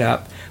set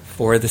up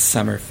for the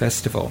summer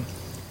festival.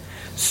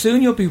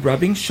 Soon you'll be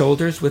rubbing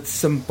shoulders with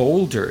some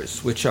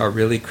boulders, which are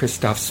really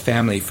Kristoff's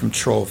family from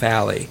Troll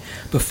Valley,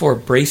 before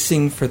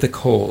bracing for the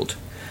cold.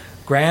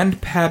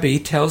 Grand Pabby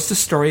tells the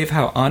story of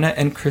how Anna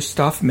and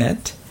Kristoff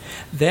met.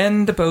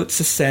 Then the boats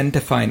ascend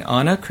to find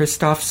Anna,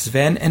 Kristoff,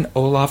 Sven, and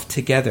Olaf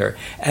together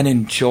and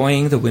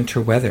enjoying the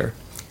winter weather.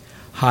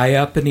 High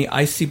up in the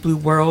icy blue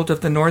world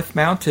of the North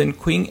Mountain,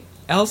 Queen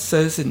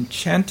Elsa's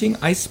enchanting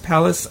ice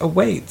palace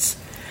awaits.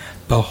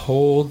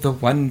 Behold the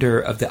wonder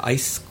of the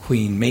Ice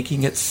Queen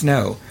making it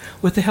snow,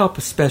 with the help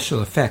of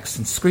special effects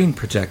and screen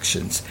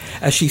projections,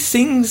 as she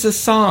sings a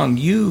song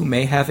you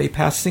may have a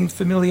passing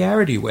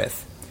familiarity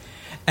with.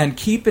 And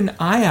keep an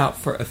eye out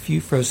for a few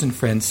frozen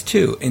friends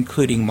too,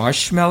 including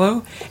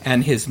Marshmallow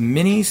and his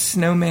mini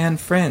snowman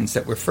friends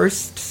that were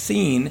first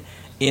seen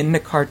in the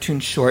cartoon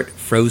short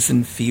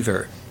Frozen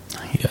Fever.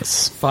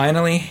 Yes.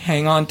 Finally,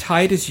 hang on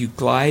tight as you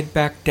glide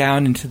back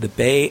down into the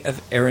Bay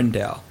of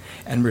Arendelle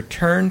and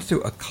return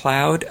through a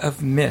cloud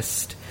of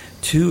mist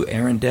to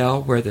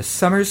Arendelle, where the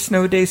Summer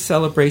Snow Day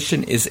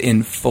celebration is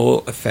in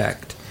full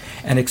effect,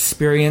 and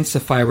experience a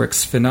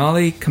fireworks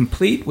finale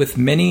complete with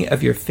many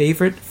of your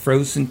favorite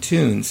Frozen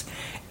tunes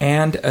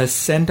and a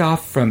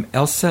send-off from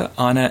Elsa,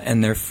 Anna,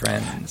 and their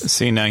friends.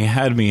 See, now you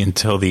had me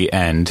until the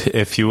end.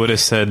 If you would have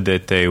said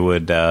that they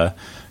would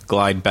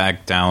glide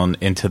back down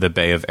into the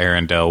Bay of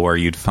Arendelle where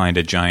you'd find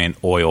a giant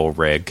oil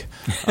rig,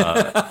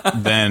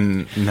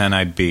 then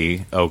I'd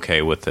be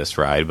okay with this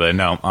ride. But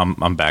no,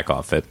 I'm back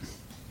off it.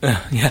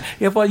 Yeah.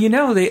 Well, you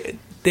know,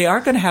 they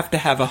are going to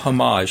have a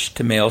homage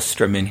to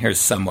Maelstrom in here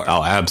somewhere.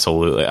 Oh,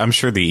 absolutely. I'm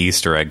sure the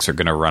Easter eggs are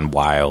going to run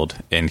wild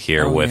in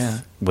here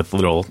with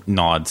little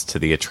nods to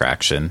the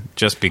attraction,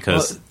 just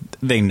because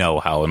they know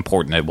how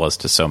important it was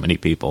to so many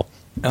people.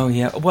 Oh,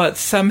 yeah. Well,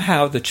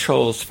 somehow the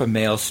trolls from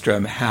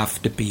Maelstrom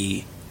have to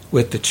be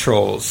with the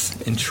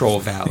trolls in Troll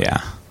Valley.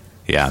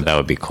 Yeah, that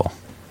would be cool.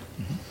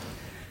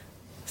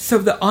 So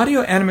the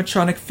audio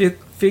animatronic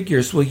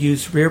figures will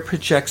use rear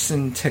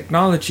projection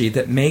technology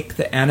that make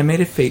the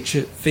animated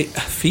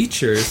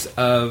features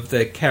of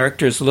the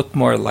characters look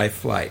more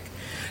lifelike.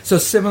 So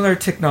similar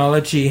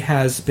technology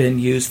has been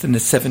used in the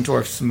Seven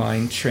Dwarfs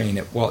Mine Train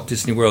at Walt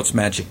Disney World's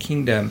Magic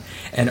Kingdom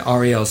and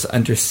Ariel's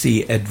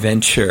Undersea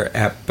Adventure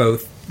at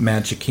both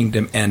Magic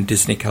Kingdom and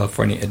Disney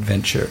California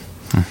Adventure.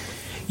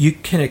 You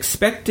can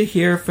expect to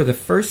hear for the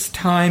first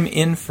time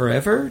in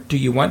forever, "Do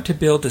you want to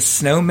build a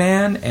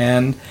snowman?"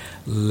 and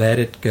 "Let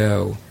it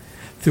go"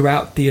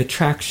 throughout the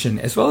attraction,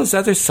 as well as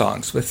other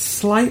songs with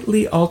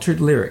slightly altered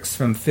lyrics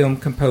from film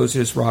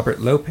composers Robert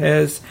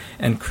Lopez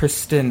and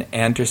Kristen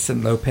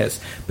Anderson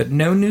Lopez. But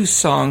no new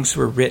songs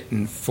were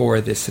written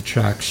for this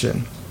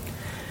attraction.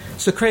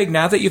 So, Craig,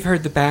 now that you've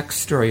heard the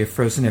backstory of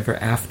Frozen Ever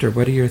After,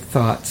 what are your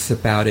thoughts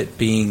about it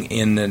being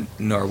in the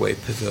Norway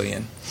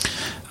Pavilion?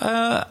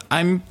 I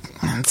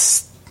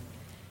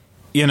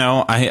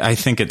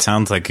think it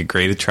sounds like a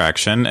great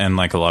attraction, and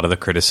like a lot of the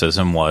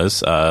criticism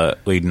was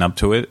leading up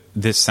to it,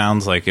 this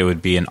sounds like it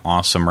would be an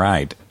awesome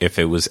ride if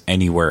it was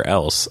anywhere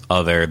else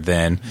other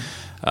than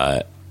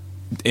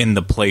in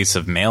the place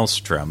of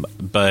Maelstrom.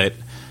 But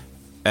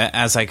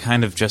as I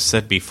kind of just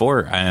said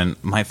before, and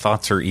my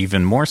thoughts are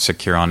even more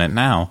secure on it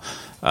now,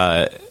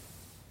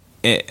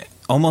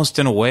 almost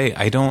in a way,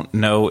 I don't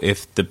know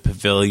if the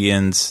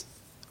pavilion's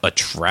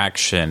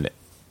attraction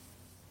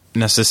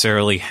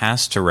necessarily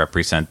has to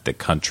represent the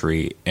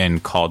country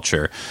and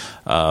culture.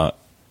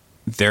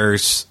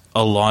 There's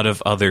a lot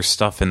of other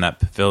stuff in that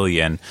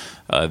pavilion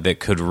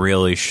that could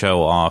really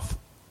show off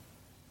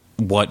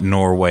what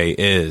Norway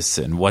is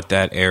and what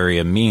that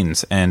area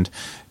means. And,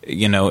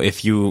 you know,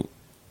 if you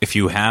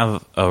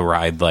have a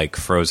ride like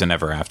Frozen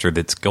Ever After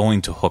that's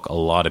going to hook a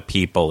lot of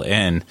people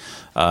in,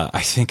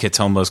 I think it's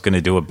almost going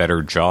to do a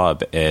better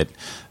job at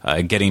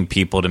getting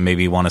people to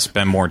maybe want to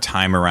spend more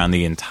time around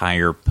the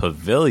entire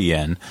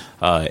pavilion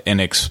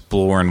and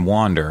explore and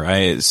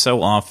wander.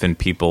 So often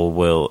people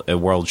will, at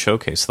World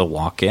Showcase, they'll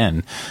walk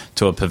in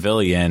to a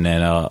pavilion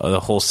and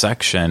the whole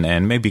section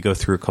and maybe go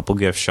through a couple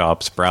gift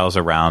shops, browse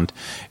around,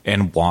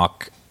 and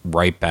walk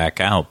right back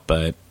out.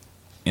 But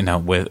you know,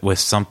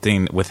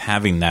 with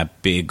having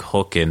that big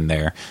hook in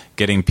there,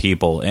 getting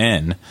people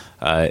in,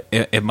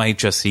 it might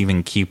just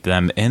even keep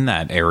them in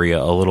that area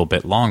a little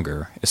bit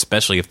longer,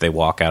 especially if they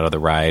walk out of the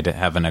ride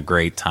having a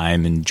great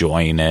time,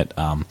 enjoying it.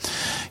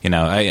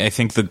 I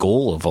think the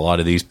goal of a lot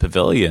of these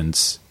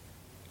pavilions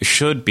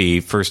should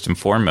be, first and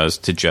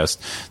foremost,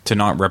 to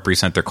not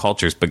represent their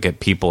cultures, but get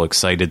people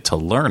excited to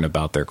learn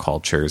about their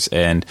cultures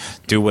and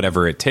do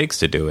whatever it takes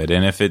to do it.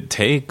 And if it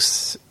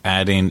takes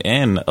adding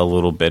in a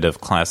little bit of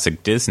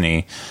classic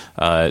Disney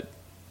to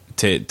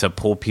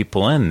pull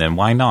people in, then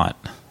why not?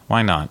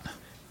 Why not?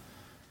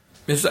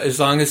 As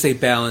long as they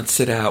balance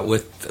it out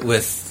with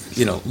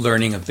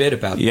learning a bit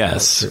about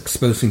yes, or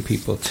exposing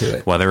people to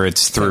it, whether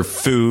it's through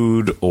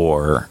food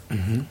or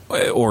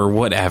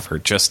whatever,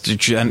 just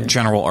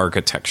general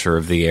architecture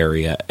of the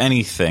area,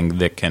 anything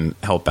that can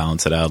help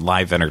balance it out,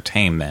 live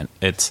entertainment.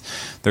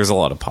 There's a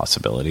lot of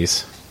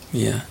possibilities.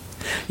 Yeah,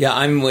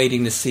 I'm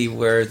waiting to see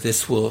where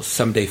this will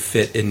someday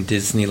fit in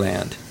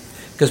Disneyland.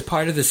 Because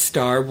part of the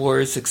Star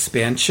Wars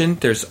expansion,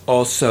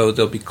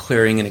 they'll be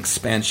clearing an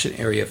expansion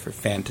area for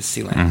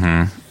Fantasyland.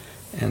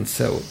 Mm-hmm. And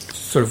so,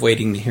 sort of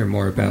waiting to hear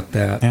more about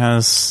that.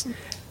 Yes.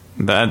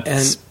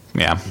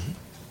 Yeah.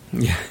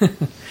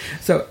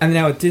 So, and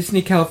now at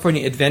Disney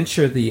California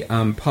Adventure, the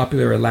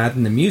popular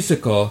Aladdin the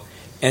Musical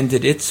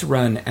ended its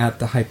run at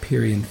the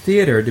Hyperion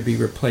Theater to be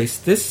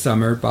replaced this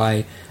summer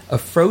by a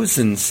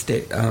Frozen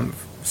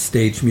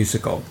stage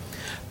musical.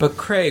 But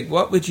Craig,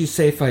 what would you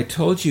say if I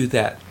told you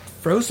that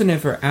Frozen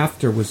Ever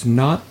After was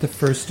not the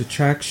first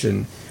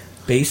attraction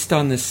based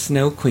on the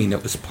Snow Queen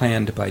that was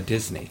planned by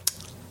Disney?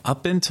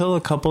 Up until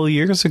a couple of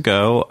years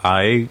ago,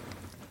 I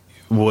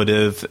would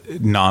have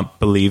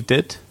not believed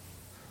it.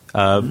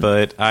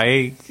 But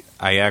I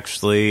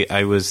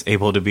was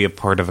able to be a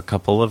part of a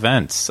couple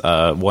events,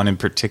 one in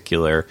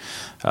particular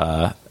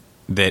that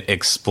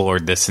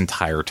explored this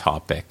entire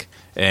topic.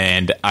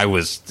 And I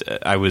was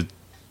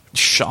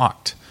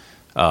shocked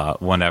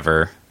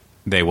whenever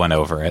they went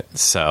over it.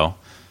 So...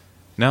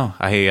 No,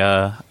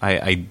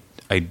 I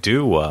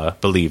do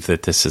believe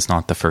that this is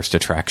not the first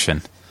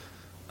attraction.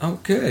 Oh,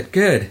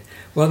 good.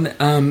 Well,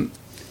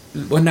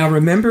 now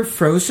remember,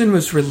 Frozen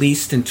was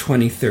released in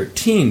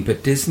 2013,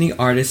 but Disney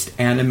artist,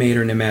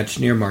 animator, and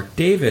Imagineer Mark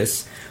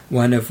Davis,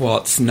 one of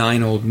Walt's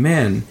 9 old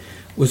men,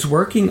 was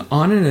working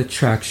on an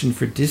attraction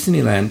for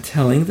Disneyland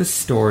telling the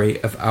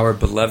story of our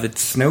beloved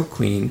Snow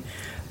Queen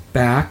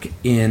back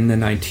in the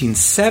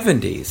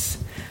 1970s.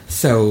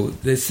 So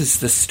this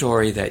is the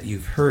story that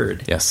you've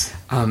heard. Yes.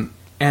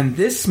 And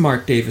this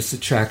Mark Davis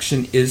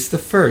attraction is the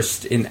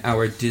first in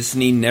our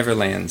Disney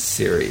Neverland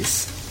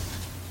series.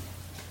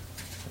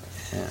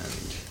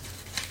 And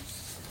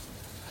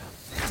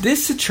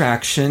this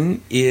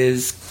attraction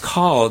is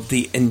called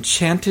the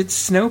Enchanted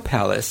Snow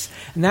Palace,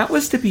 and that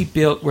was to be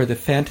built where the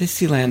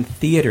Fantasyland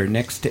Theater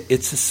next to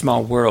It's a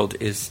Small World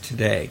is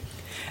today.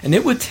 And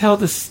it would tell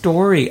the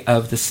story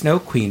of the Snow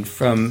Queen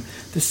from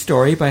the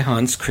story by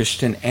Hans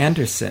Christian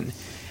Andersen.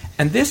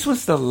 And this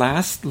was the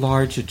last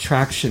large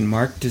attraction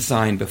Mark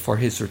designed before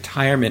his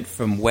retirement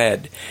from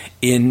WED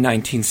in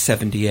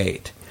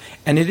 1978.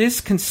 And it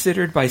is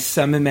considered by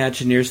some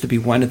Imagineers to be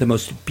one of the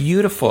most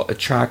beautiful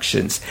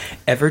attractions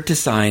ever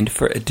designed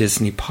for a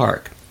Disney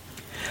park.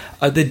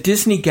 The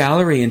Disney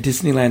Gallery in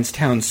Disneyland's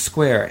Town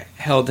Square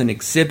held an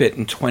exhibit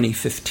in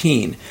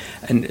 2015,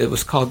 and it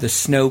was called The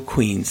Snow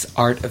Queen's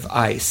Art of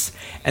Ice.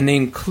 And they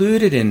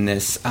included in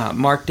this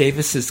Mark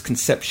Davis's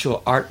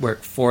conceptual artwork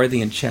for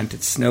the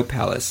Enchanted Snow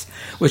Palace,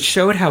 which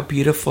showed how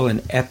beautiful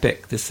and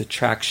epic this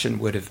attraction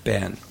would have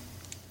been.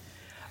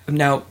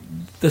 Now,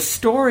 the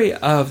story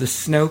of the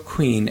Snow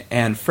Queen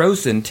and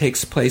Frozen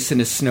takes place in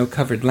a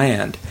snow-covered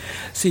land.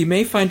 So you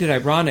may find it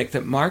ironic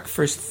that Mark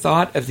first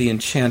thought of the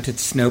Enchanted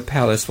Snow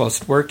Palace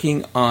whilst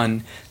working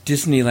on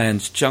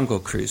Disneyland's Jungle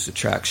Cruise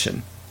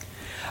attraction.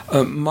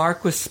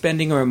 Mark was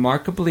spending a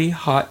remarkably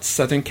hot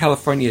Southern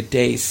California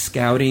day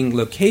scouting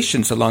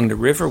locations along the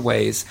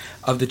riverways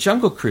of the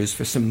Jungle Cruise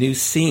for some new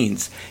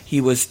scenes he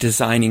was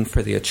designing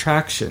for the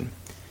attraction.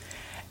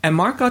 And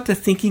Mark got to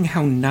thinking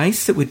how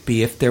nice it would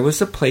be if there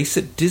was a place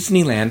at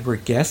Disneyland where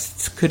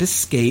guests could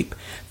escape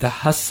the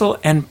hustle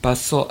and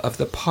bustle of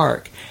the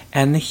park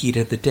and the heat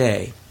of the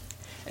day.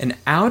 And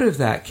out of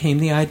that came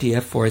the idea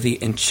for the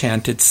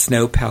Enchanted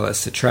Snow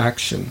Palace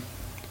attraction.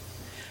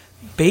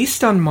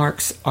 Based on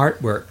Mark's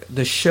artwork,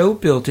 the show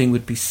building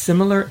would be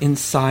similar in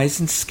size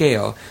and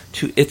scale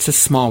to It's a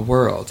Small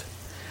World.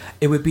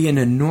 It would be an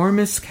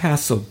enormous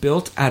castle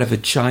built out of a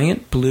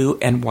giant blue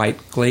and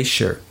white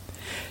glacier.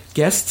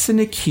 Guests in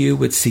a queue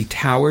would see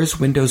towers,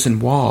 windows, and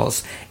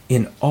walls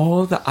in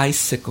all the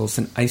icicles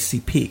and icy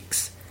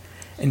peaks.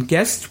 And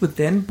guests would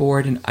then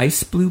board an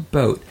ice blue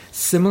boat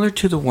similar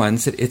to the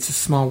ones at It's a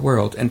Small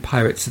World and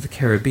Pirates of the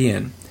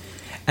Caribbean.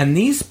 And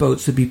these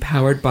boats would be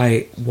powered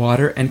by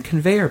water and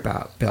conveyor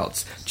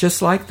belts,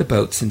 just like the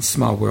boats in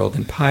Small World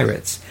and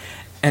Pirates,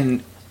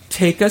 and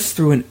take us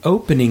through an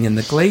opening in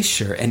the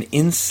glacier and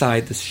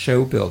inside the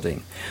show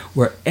building,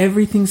 where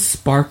everything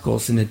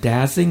sparkles in a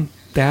dazzling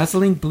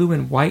blue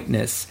and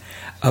whiteness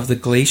of the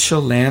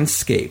glacial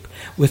landscape,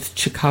 with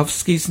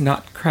Tchaikovsky's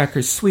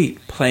Nutcracker Suite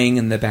playing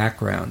in the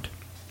background.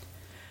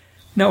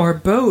 Now, our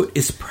boat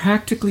is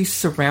practically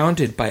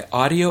surrounded by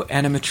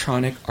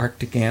audio-animatronic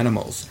Arctic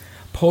animals.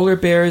 Polar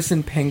bears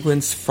and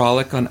penguins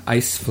frolic on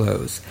ice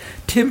floes.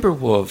 Timber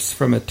wolves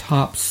from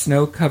atop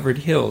snow-covered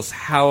hills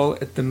howl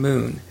at the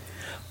moon.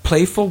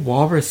 Playful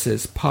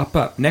walruses pop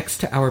up next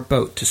to our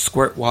boat to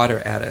squirt water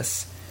at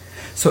us.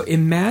 So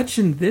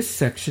imagine this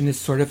section is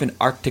sort of an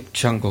Arctic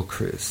jungle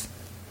cruise.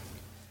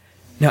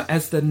 Now,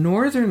 as the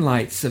northern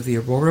lights of the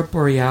Aurora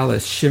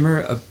Borealis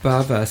shimmer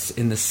above us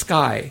in the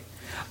sky,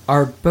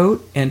 Our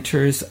boat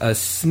enters a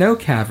snow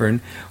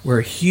cavern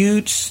where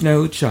huge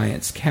snow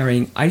giants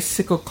carrying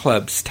icicle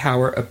clubs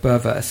tower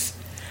above us.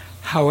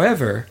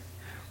 However,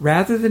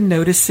 rather than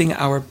noticing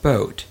our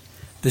boat,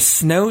 the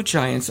snow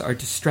giants are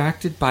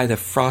distracted by the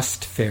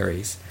frost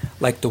fairies,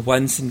 like the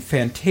ones in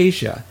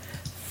Fantasia,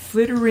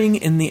 flittering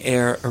in the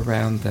air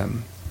around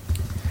them.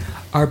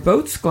 Our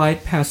boats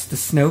glide past the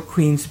Snow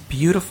Queen's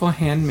beautiful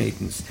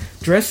handmaidens,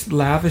 dressed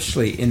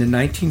lavishly in a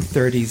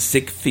 1930s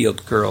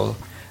Ziegfeld girl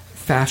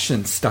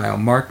fashion style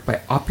marked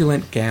by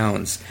opulent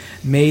gowns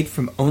made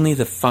from only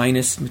the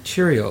finest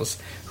materials,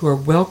 who are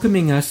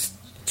welcoming us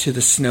to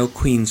the Snow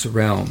Queen's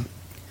realm.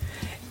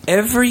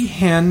 Every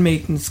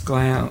handmaiden's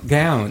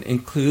gown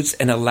includes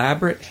an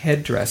elaborate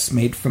headdress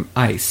made from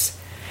ice,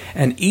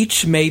 and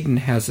each maiden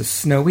has a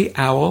snowy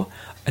owl,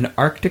 an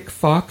Arctic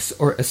fox,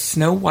 or a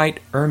snow-white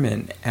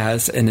ermine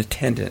as an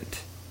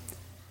attendant.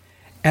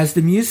 As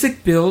the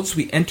music builds,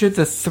 we enter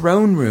the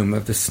throne room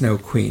of the Snow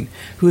Queen,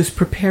 who is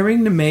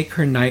preparing to make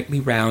her nightly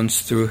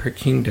rounds through her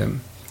kingdom.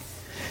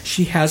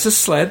 She has a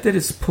sled that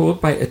is pulled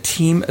by a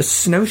team of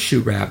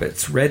snowshoe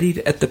rabbits readied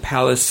at the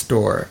palace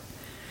door.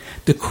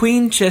 The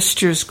Queen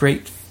gestures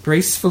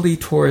gracefully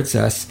towards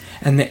us,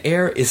 and the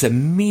air is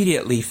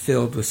immediately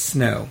filled with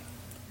snow.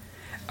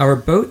 Our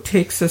boat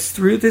takes us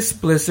through this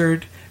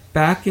blizzard,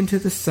 back into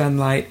the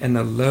sunlight and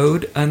the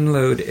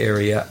load-unload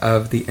area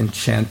of the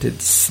enchanted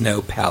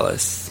snow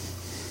palace.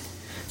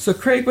 So,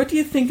 Craig, what do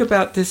you think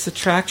about this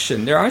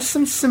attraction? There are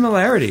some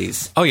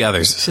similarities. Oh, yeah,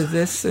 there's to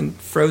this and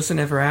Frozen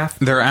Ever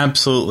After. There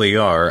absolutely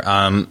are.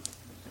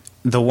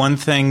 The one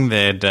thing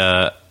that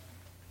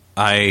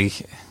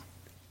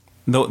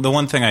the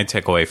one thing I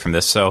take away from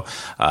this. So,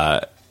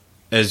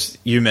 as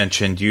you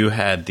mentioned, you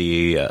had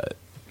the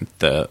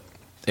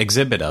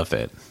exhibit of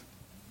it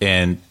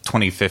in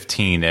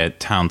 2015 at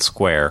Town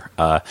Square,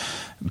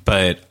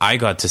 but I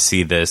got to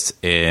see this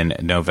in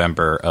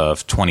November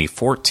of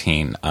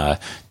 2014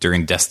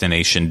 during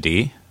Destination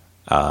D,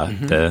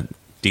 the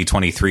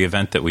D23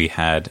 event that we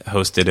had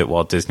hosted at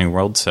Walt Disney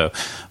World. So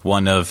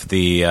one of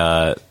the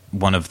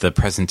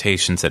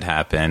presentations that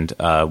happened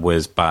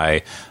was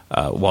by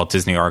Walt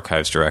Disney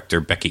Archives director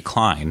Becky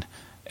Klein,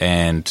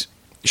 and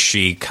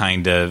she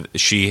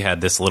had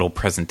this little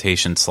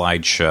presentation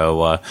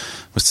slideshow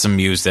with some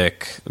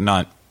music,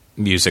 not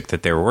music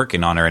that they were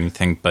working on or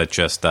anything, but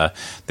just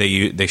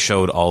they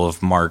showed all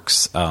of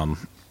Mark's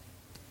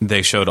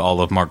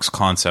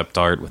concept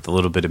art with a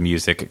little bit of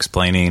music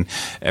explaining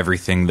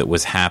everything that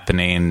was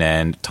happening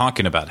and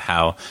talking about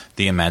how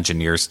the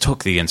Imagineers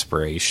took the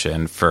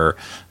inspiration for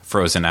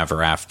Frozen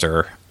Ever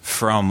After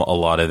from a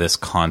lot of this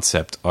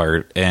concept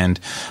art. And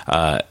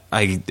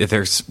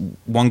there's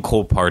one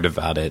cool part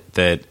about it,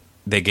 that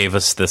they gave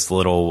us this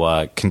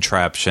little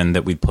contraption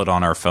that we'd put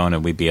on our phone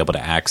and we'd be able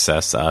to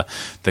access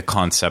the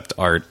concept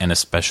art in a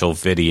special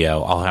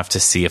video. I'll have to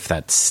see if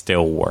that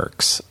still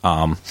works.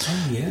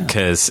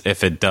 Because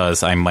if it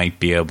does, I might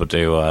be able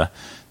to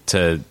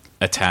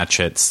attach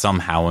it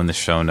somehow in the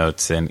show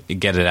notes and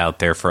get it out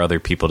there for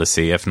other people to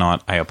see. If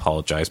not, I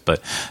apologize.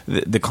 But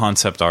the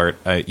concept art,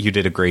 you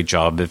did a great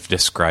job of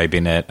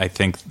describing it. I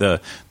think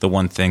the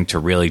one thing to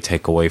really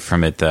take away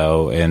from it,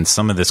 though, and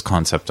some of this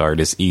concept art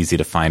is easy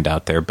to find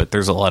out there, but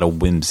there's a lot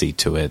of whimsy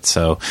to it.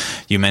 So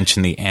you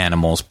mentioned the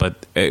animals,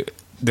 but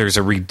there's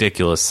a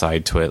ridiculous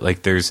side to it.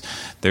 Like there's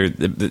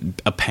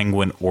a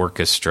penguin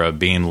orchestra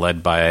being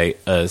led by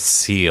a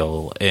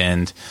seal,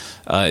 and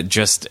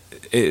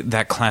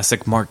that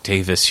classic Mark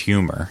Davis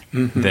humor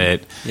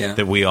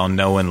that we all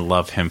know and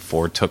love him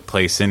for took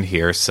place in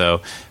here.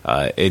 So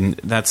and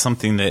that's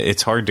something that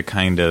it's hard to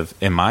kind of,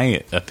 in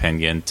my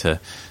opinion, to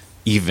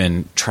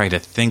even try to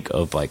think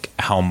of like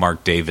how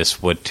Mark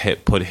Davis would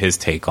put his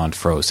take on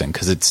Frozen,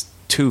 because it's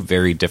two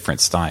very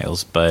different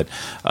styles. But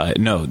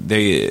no,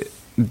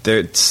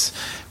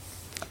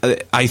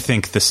 I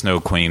think the Snow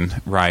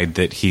Queen ride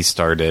that he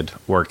started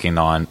working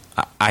on,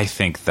 I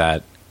think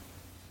that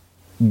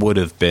would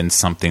have been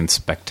something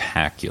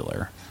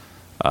spectacular.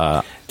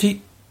 Do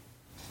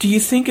you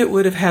think it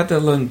would have had the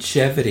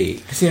longevity?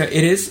 Because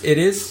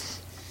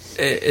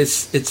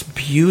it's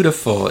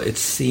beautiful, it's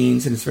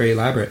scenes, and it's very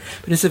elaborate,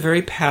 but it's a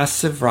very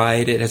passive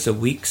ride. It has a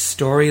weak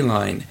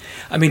storyline.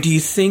 I mean, do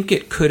you think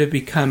it could have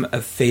become a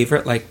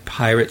favorite like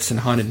Pirates and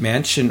Haunted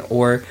Mansion,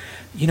 or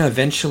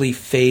eventually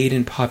fade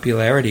in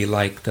popularity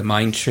like the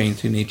Mine Train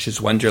Through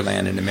Nature's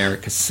Wonderland and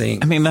America Sings?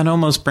 I mean, that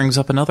almost brings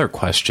up another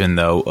question,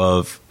 though,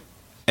 of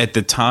at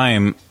the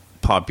time,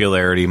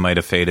 popularity might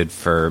have faded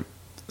for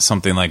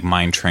something like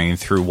Mine Train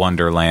Through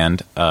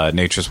Wonderland,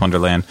 Nature's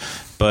Wonderland,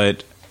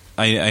 but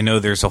I know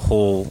there's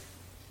a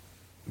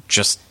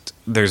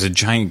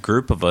giant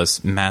group of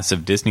us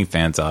massive Disney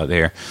fans out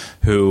there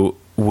who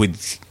would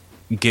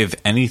give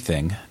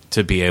anything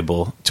to be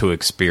able to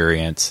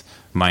experience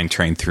Mine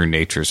Train Through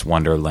Nature's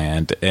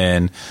Wonderland.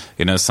 And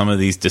some of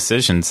these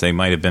decisions, they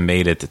might have been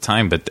made at the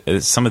time, but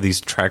some of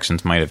these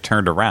attractions might have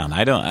turned around.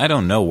 I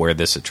don't know where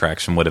this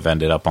attraction would have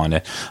ended up on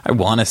it. I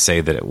want to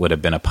say that it would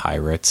have been a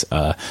Pirates,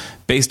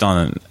 based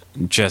on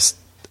just,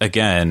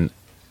 again,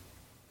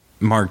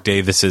 Mark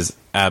Davis's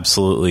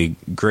absolutely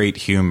great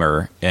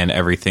humor in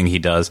everything he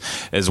does,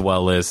 as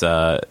well as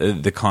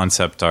the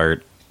concept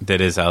art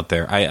that is out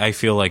there. I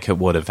feel like it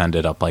would have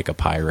ended up like a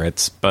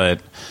Pirates,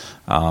 but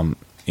I'm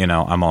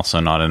also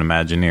not an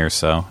Imagineer,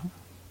 so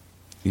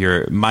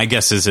my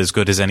guess is as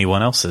good as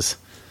anyone else's.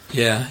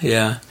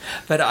 Yeah.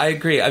 But I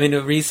agree. I mean,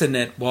 the reason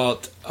that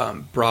Walt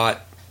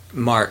brought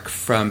Mark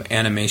from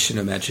animation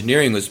to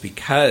Imagineering was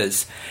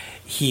because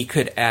he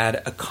could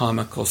add a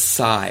comical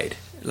side,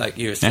 like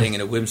you were saying,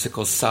 and a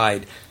whimsical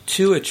side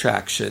to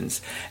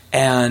attractions.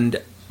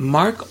 And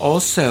Mark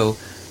also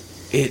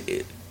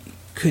it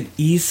could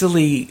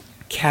easily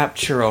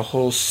capture a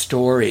whole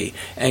story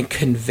and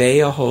convey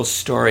a whole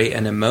story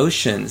and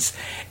emotions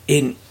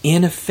in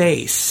a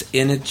face,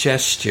 in a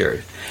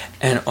gesture,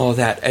 and all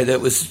that. And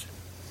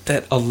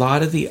that a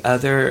lot of the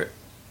other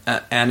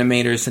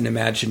animators and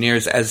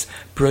Imagineers, as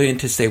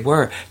brilliant as they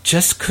were,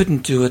 just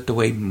couldn't do it the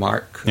way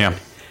Mark could. Yeah.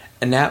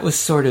 And that was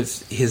sort of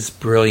his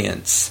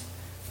brilliance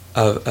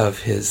of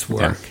his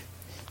work. Yeah.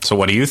 So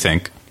what do you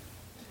think?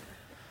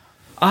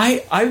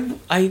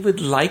 I would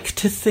like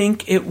to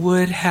think it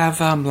would have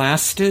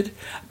lasted,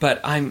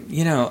 but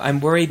I'm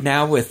worried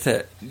now with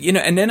it.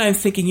 And then I'm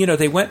thinking,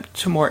 they went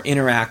to more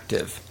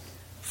interactive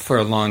for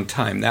a long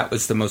time. That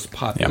was the most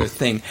popular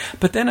thing.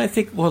 But then I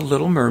think,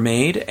 Little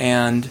Mermaid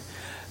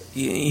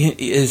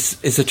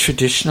is a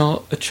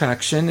traditional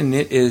attraction, and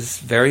it is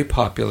very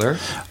popular.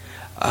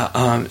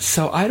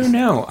 So I don't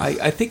know.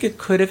 I think it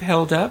could have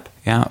held up.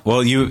 Yeah.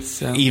 Well,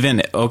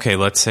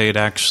 let's say it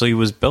actually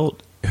was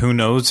built. Who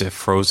knows if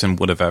Frozen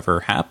would have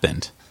ever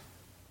happened?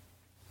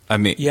 I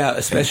mean, yeah,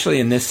 especially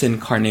in this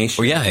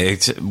incarnation. Well, yeah,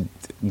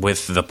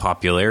 with the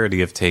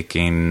popularity of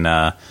taking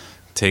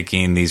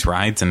these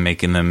rides and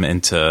making them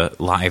into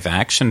live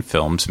action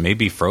films,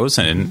 maybe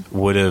Frozen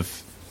would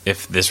have,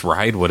 if this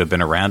ride would have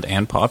been around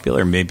and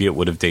popular, maybe it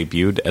would have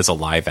debuted as a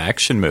live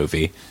action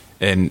movie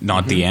and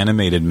not the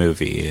animated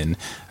movie. And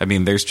I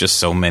mean, there's just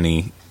so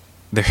many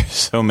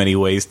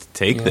ways to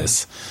take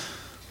this.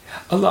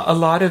 A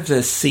lot of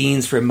the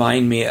scenes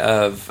remind me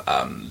of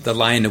The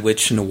Lion, the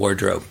Witch, and the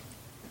Wardrobe.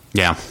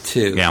 Yeah.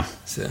 Too.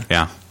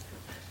 Yeah.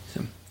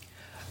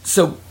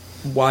 So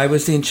why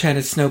was the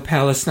Enchanted Snow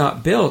Palace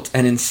not built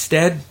and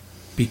instead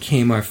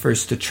became our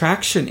first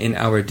attraction in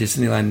our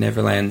Disneyland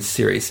Neverland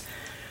series?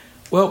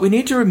 Well, we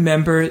need to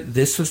remember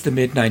this was the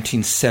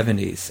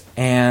mid-1970s,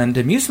 and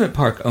amusement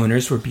park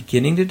owners were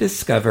beginning to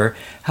discover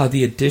how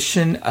the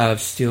addition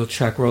of steel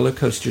track roller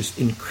coasters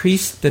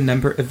increased the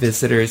number of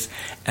visitors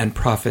and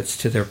profits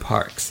to their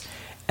parks,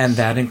 and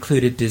that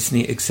included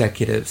Disney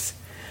executives.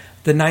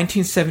 The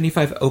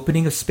 1975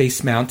 opening of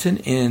Space Mountain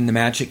in the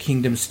Magic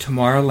Kingdom's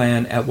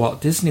Tomorrowland at Walt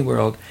Disney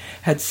World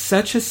had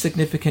such a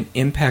significant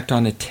impact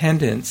on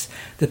attendance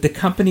that the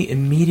company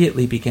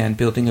immediately began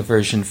building a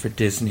version for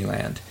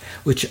Disneyland,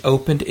 which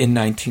opened in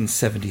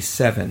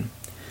 1977.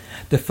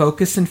 The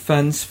focus and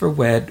funds for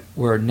WED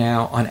were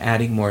now on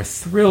adding more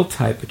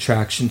thrill-type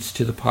attractions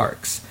to the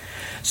parks.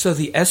 So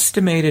the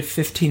estimated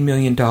 $15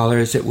 million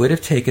it would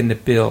have taken to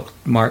build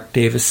Mark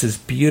Davis's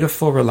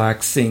beautiful,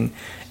 relaxing,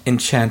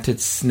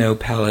 Enchanted Snow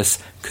Palace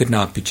could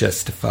not be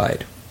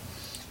justified.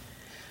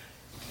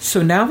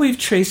 So now we've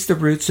traced the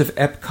roots of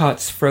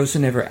Epcot's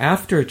Frozen Ever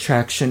After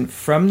attraction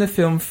from the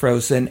film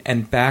Frozen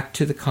and back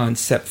to the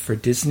concept for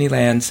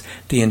Disneyland's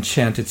The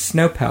Enchanted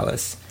Snow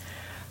Palace.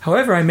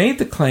 However, I made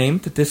the claim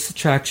that this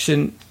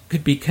attraction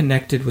could be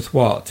connected with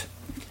Walt.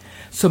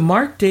 So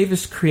Mark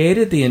Davis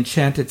created the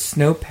Enchanted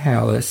Snow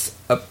Palace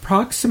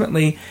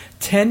approximately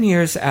 10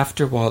 years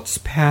after Walt's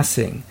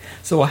passing.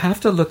 So we'll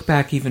have to look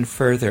back even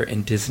further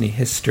in Disney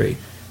history.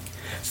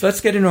 So let's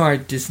get into our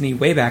Disney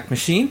Wayback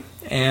Machine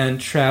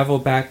and travel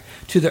back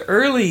to the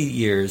early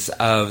years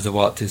of the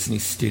Walt Disney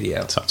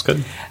Studio. Sounds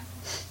good.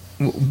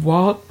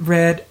 Walt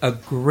read a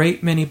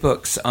great many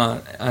books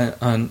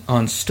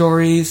on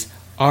stories,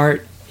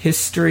 art,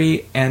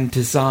 history, and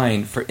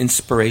design for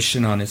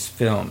inspiration on his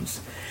films.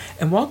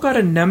 And Walt got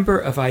a number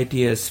of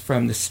ideas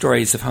from the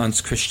stories of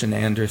Hans Christian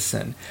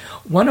Andersen.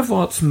 One of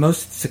Walt's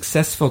most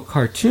successful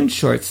cartoon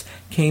shorts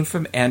came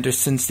from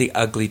Andersen's The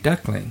Ugly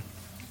Duckling.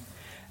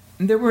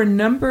 And there were a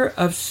number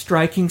of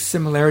striking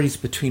similarities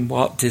between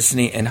Walt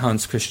Disney and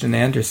Hans Christian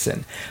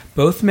Andersen.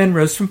 Both men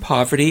rose from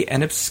poverty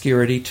and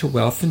obscurity to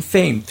wealth and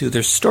fame through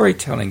their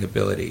storytelling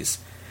abilities.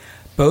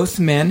 Both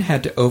men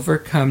had to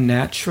overcome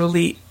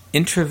naturally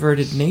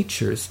introverted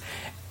natures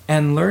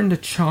and learn to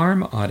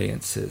charm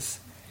audiences.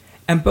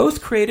 And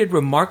both created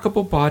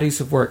remarkable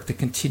bodies of work that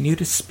continue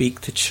to speak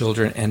to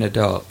children and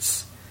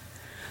adults.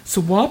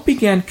 So Walt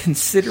began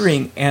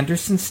considering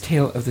Andersen's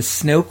tale of the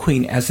Snow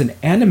Queen as an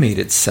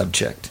animated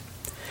subject.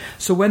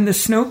 So when the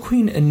Snow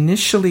Queen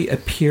initially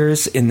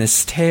appears in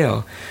this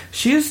tale,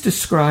 she is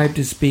described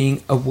as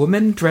being a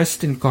woman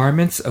dressed in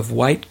garments of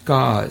white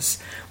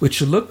gauze,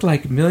 which looked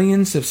like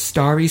millions of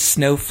starry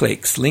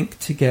snowflakes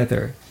linked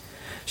together.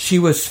 She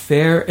was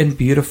fair and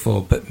beautiful,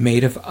 but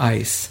made of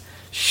ice,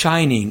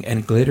 shining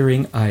and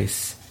glittering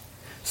ice.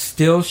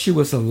 Still she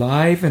was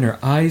alive, and her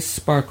eyes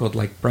sparkled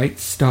like bright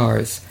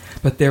stars,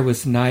 but there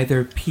was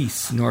neither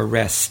peace nor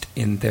rest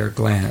in their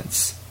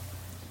glance.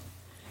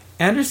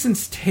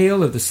 Andersen's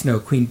tale of the Snow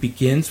Queen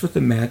begins with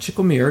a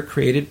magical mirror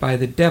created by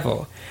the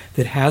devil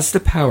that has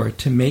the power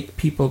to make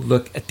people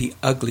look at the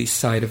ugly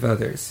side of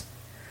others.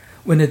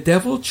 When the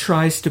devil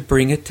tries to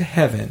bring it to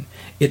heaven,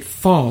 it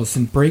falls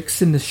and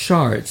breaks into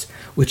shards,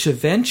 which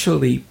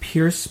eventually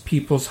pierce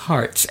people's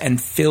hearts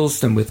and fills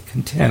them with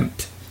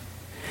contempt.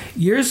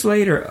 Years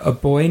later, a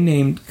boy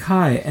named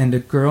Kai and a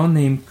girl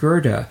named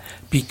Gerda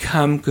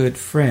become good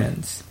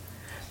friends.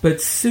 But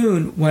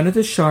soon, one of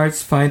the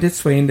shards finds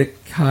its way into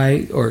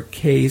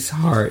Kay's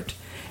heart,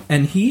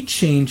 and he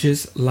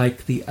changes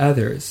like the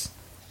others.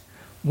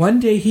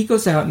 One day he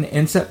goes out and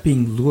ends up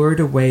being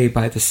lured away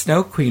by the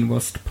Snow Queen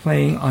whilst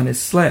playing on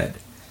his sled.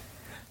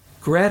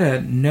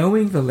 Greta,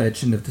 knowing the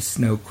legend of the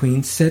Snow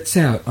Queen, sets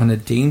out on a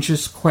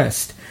dangerous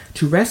quest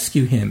to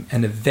rescue him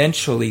and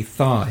eventually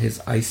thaw his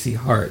icy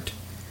heart.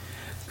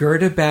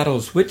 Gerda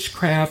battles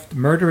witchcraft,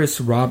 murderous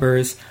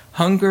robbers,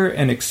 hunger,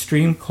 and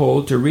extreme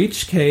cold to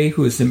reach Kay,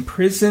 who is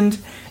imprisoned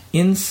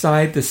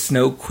inside the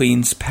Snow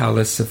Queen's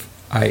palace of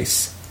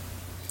ice.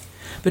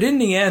 But in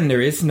the end,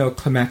 there is no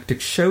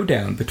climactic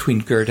showdown between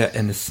Gerda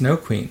and the Snow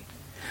Queen.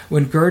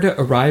 When Gerda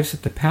arrives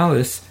at the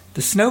palace,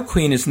 the Snow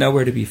Queen is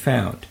nowhere to be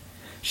found.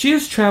 She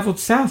has traveled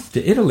south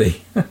to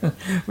Italy,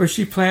 where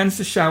she plans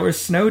to shower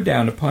snow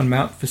down upon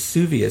Mount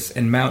Vesuvius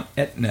and Mount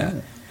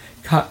Etna.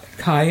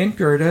 Kai and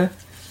Gerda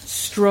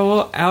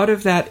stroll out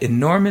of that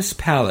enormous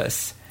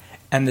palace,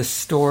 and the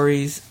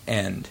stories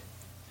end.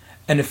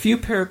 And a few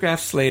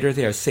paragraphs later,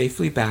 they are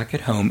safely back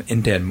at home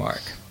in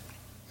Denmark.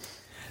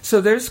 So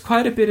there's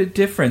quite a bit of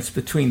difference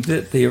between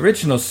the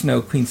original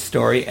Snow Queen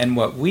story and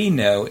what we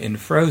know in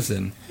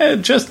Frozen.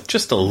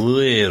 Just a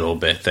little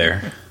bit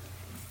there.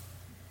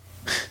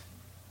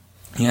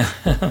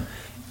 Yeah.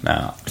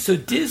 No. So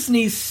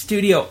Disney's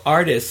studio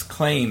artists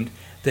claimed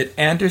that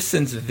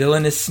Andersen's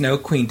villainous Snow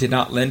Queen did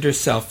not lend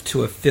herself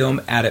to a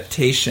film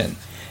adaptation,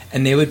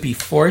 and they would be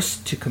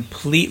forced to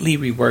completely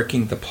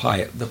reworking the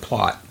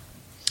plot.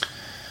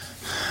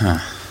 Huh.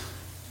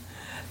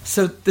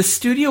 So the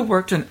studio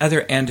worked on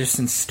other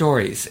Andersen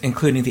stories,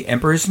 including The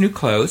Emperor's New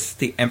Clothes,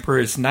 The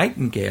Emperor's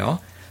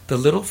Nightingale, The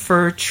Little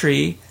Fir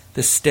Tree,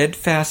 The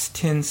Steadfast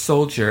Tin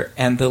Soldier,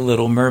 and The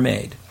Little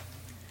Mermaid.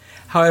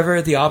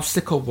 However, the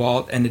obstacle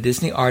Walt and the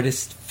Disney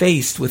artists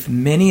faced with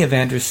many of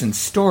Andersen's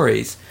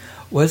stories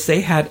was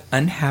they had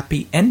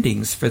unhappy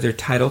endings for their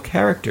title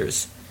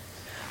characters.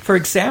 For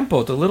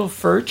example, the Little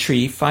Fir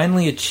Tree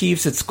finally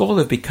achieves its goal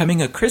of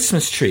becoming a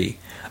Christmas tree,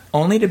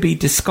 only to be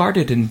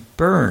discarded and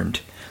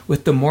burned,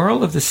 with the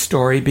moral of the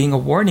story being a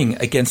warning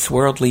against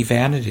worldly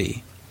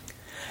vanity.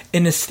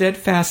 In The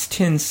Steadfast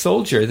Tin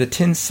Soldier, the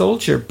Tin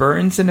Soldier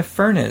burns in a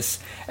furnace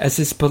as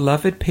his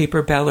beloved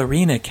paper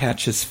ballerina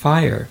catches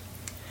fire.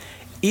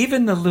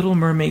 Even the Little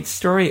Mermaid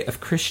story of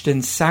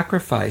Christian's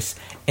sacrifice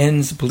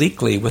ends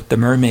bleakly with the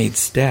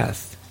mermaid's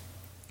death.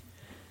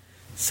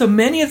 So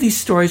many of these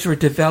stories were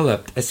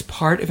developed as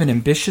part of an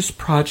ambitious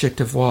project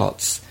of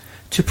Walt's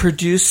to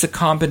produce a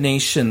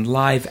combination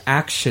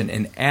live-action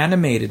and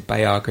animated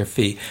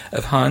biography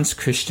of Hans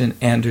Christian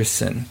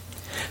Andersen.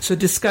 So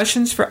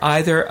discussions for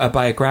either a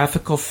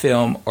biographical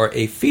film or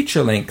a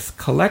feature-length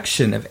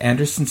collection of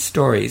Andersen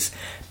stories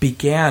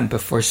began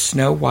before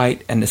Snow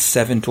White and the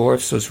Seven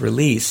Dwarfs was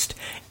released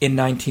in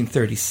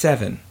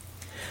 1937.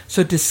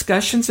 So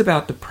discussions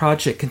about the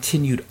project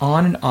continued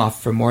on and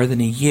off for more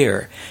than a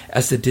year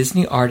as the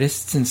Disney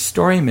artists and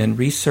storymen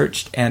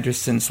researched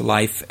Andersen's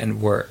life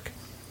and work.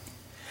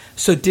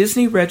 So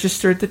Disney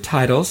registered the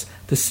titles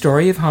The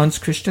Story of Hans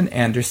Christian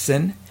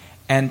Andersen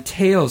and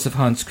Tales of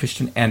Hans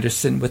Christian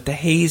Andersen with the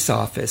Hays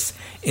Office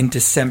in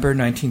December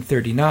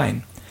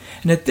 1939.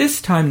 And at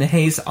this time, the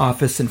Hays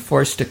Office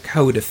enforced a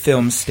code of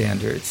film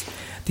standards.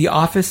 The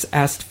office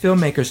asked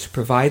filmmakers to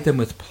provide them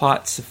with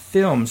plots of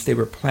films they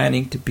were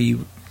planning to be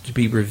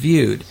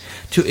reviewed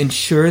to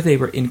ensure they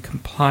were in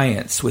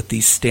compliance with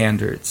these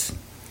standards.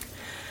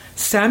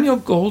 Samuel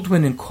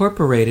Goldwyn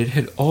Incorporated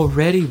had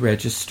already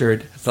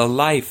registered The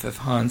Life of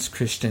Hans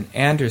Christian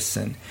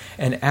Andersen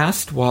and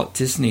asked Walt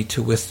Disney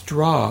to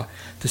withdraw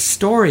The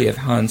Story of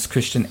Hans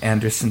Christian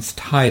Andersen's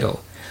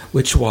title,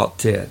 which Walt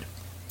did.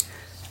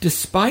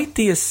 Despite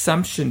the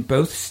assumption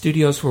both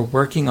studios were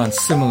working on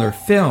similar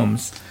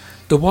films,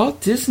 the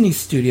Walt Disney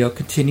Studio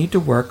continued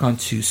to work on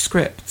 2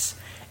 scripts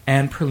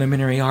and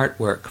preliminary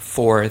artwork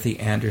for the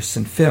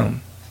Andersen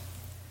film.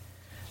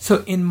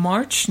 So in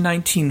March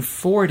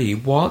 1940,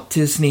 Walt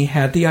Disney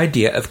had the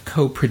idea of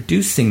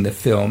co-producing the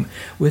film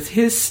with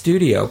his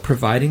studio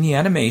providing the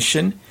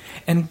animation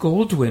and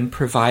Goldwyn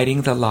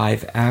providing the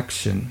live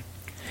action.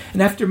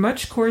 And after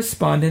much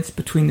correspondence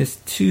between the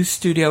 2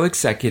 studio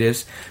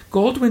executives,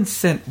 Goldwyn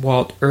sent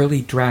Walt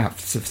early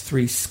drafts of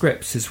 3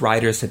 scripts his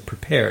writers had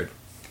prepared.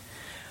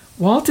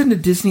 Walt and the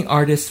Disney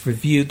artists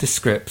reviewed the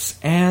scripts,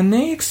 and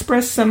they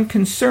expressed some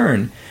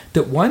concern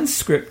that one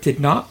script did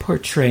not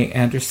portray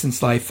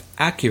Andersen's life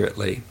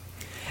accurately,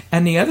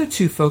 and the other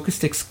 2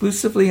 focused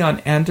exclusively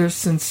on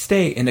Andersen's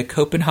stay in a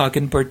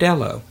Copenhagen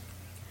bordello.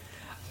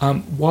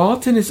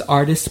 Walt and his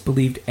artists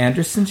believed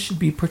Anderson should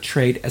be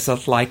portrayed as a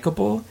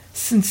likable,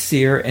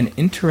 sincere, and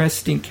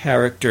interesting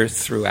character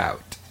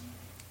throughout.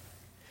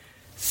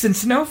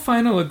 Since no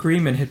final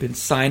agreement had been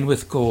signed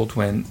with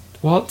Goldwyn,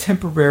 Walt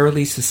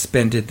temporarily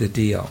suspended the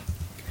deal.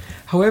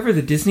 However,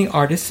 the Disney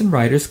artists and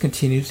writers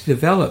continued to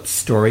develop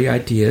story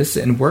ideas,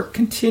 and work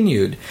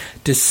continued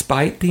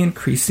despite the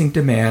increasing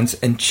demands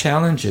and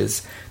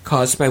challenges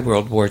caused by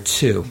World War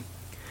II.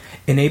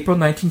 In April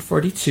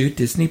 1942,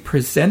 Disney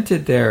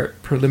presented their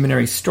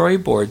preliminary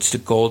storyboards to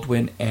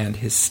Goldwyn and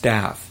his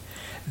staff.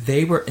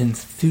 They were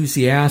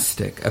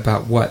enthusiastic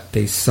about what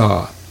they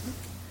saw.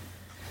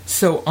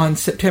 So on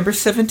September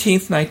 17,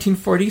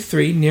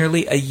 1943,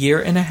 nearly a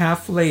year and a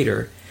half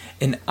later,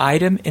 an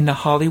item in the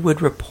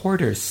Hollywood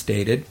Reporter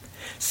stated,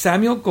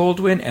 Samuel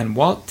Goldwyn and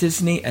Walt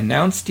Disney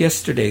announced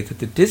yesterday that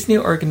the Disney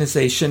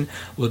organization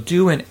will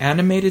do an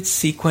animated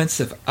sequence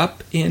of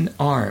Up in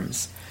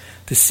Arms.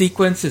 The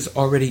sequence is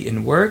already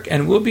in work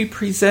and will be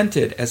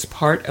presented as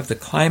part of the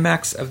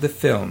climax of the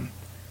film.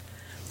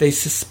 They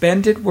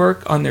suspended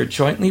work on their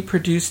jointly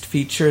produced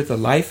feature, The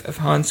Life of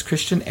Hans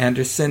Christian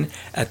Andersen,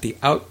 at the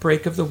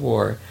outbreak of the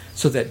war,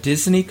 so that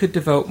Disney could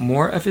devote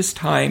more of his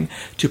time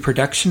to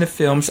production of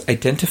films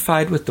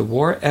identified with the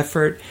war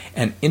effort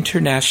and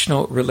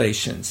international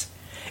relations.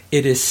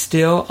 It is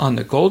still on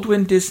the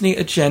Goldwyn-Disney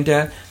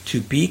agenda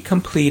to be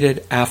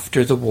completed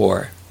after the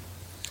war.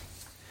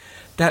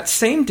 That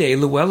same day,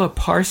 Luella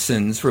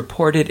Parsons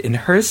reported in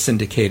her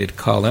syndicated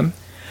column,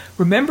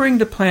 remembering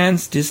the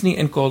plans Disney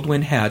and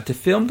Goldwyn had to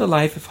film the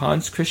life of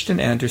Hans Christian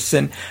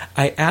Andersen,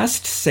 I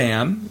asked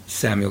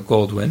Samuel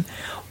Goldwyn,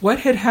 what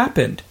had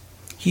happened.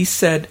 He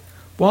said,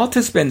 Walt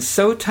has been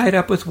so tied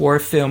up with war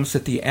films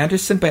that the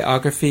Andersen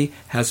biography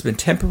has been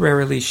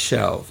temporarily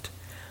shelved.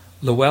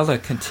 Luella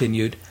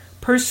continued,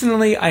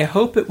 personally, I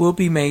hope it will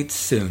be made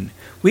soon.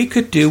 We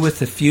could do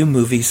with a few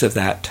movies of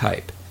that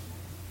type.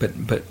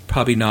 But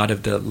probably not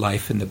of the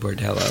life in the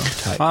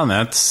bordello type. Well,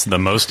 that's the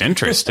most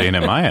interesting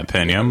in my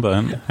opinion,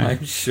 but...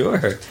 I'm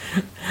sure.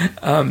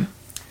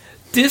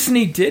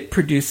 Disney did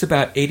produce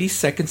about 80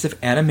 seconds of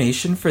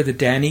animation for the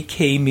Danny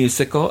Kaye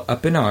musical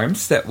Up in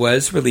Arms that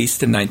was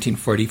released in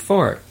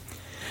 1944.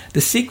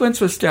 The sequence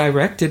was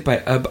directed by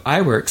Ub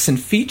Iwerks and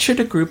featured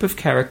a group of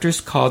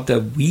characters called the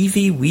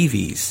Weevy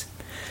Weevies.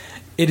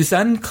 It is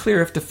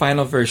unclear if the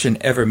final version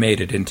ever made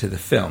it into the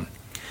film.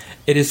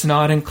 It is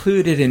not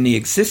included in the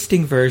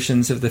existing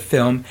versions of the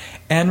film,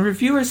 and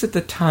reviewers at the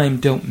time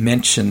don't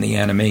mention the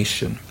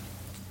animation.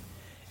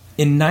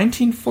 In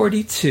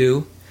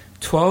 1942,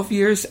 12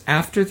 years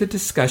after the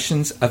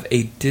discussions of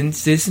a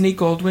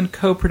Disney-Goldwyn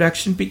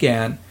co-production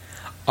began,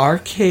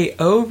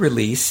 RKO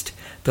released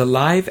the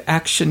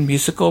live-action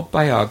musical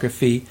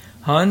biography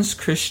Hans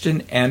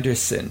Christian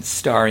Andersen,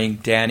 starring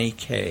Danny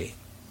Kaye.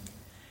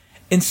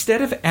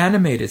 Instead of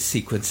animated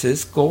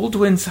sequences,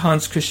 Goldwyn's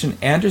Hans Christian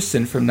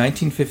Andersen from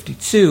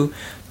 1952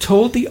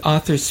 told the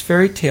author's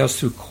fairy tales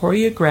through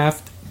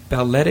choreographed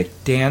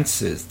balletic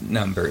dances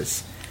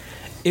numbers.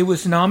 It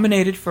was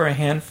nominated for a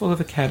handful of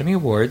Academy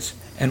Awards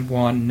and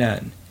won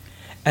none.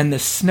 And the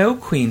Snow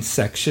Queen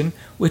section,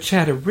 which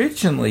had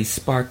originally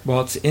sparked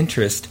Walt's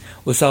interest,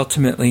 was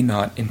ultimately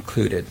not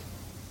included.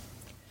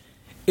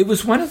 It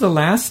was one of the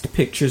last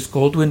pictures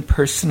Goldwyn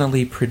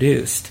personally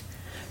produced.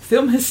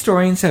 Film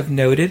historians have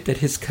noted that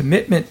his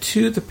commitment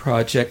to the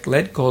project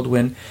led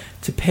Goldwyn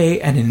to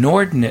pay an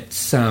inordinate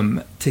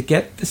sum to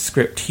get the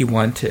script he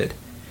wanted.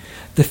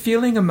 The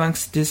feeling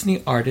amongst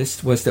Disney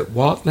artists was that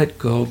Walt let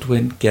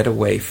Goldwyn get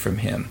away from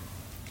him.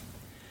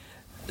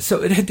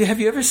 So, have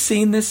you ever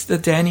seen the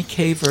Danny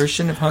Kaye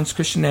version of Hans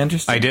Christian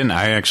Andersen? I didn't.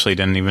 I actually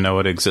didn't even know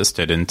it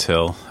existed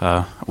until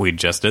we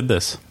just did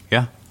this.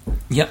 Yeah.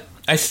 Yep.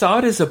 I saw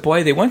it as a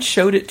boy. They once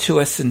showed it to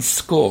us in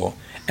school,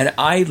 and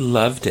I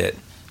loved it.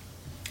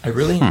 I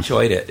really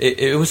enjoyed it.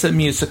 It was a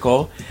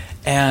musical,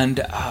 and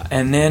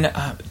then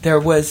there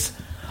was,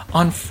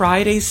 on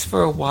Fridays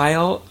for a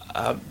while,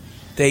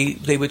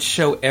 they would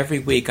show every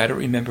week. I don't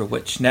remember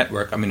which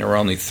network. I mean, there were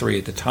only 3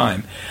 at the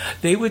time.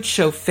 They would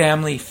show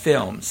family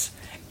films,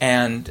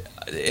 and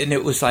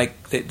it was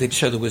like they'd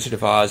show The Wizard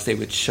of Oz. They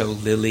would show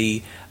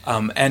Lily,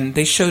 and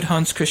they showed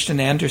Hans Christian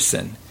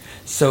Andersen.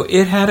 So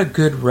it had a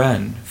good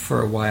run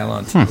for a while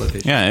on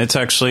television. Yeah, it's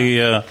actually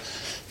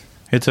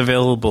it's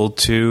available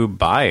to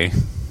buy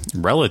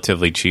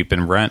relatively cheap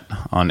and rent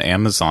on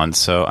Amazon,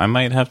 so I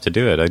might have to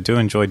do it. I do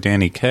enjoy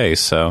Danny Kaye,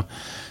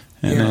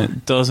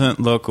 it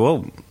doesn't look...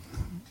 Well,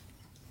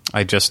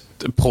 I just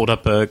pulled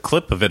up a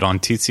clip of it on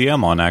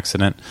TCM on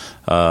accident,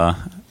 but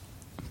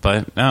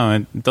no,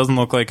 it doesn't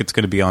look like it's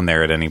going to be on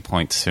there at any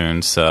point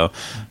soon, so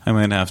I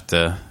might have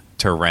to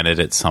rent it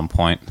at some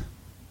point.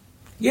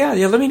 Yeah,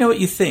 let me know what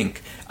you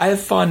think. I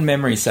have fond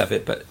memories of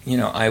it, but,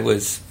 I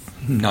was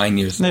 9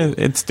 years old.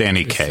 It's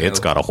Danny Kaye. So. It's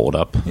got to hold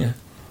up. Yeah.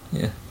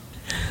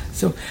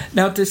 So,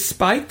 now,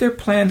 despite their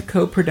planned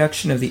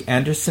co-production of the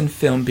Andersen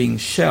film being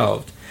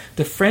shelved,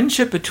 the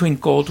friendship between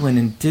Goldwyn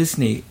and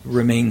Disney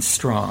remains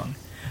strong.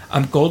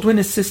 Goldwyn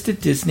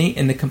assisted Disney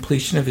in the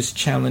completion of his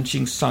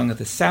challenging Song of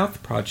the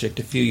South project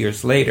a few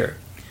years later.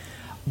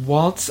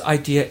 Walt's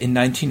idea in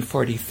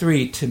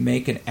 1943 to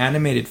make an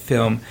animated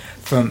film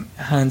from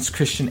Hans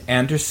Christian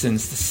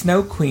Andersen's The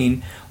Snow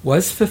Queen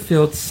was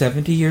fulfilled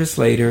 70 years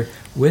later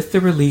with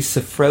the release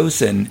of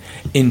Frozen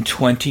in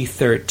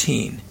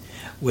 2013,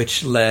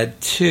 which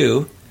led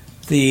to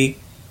the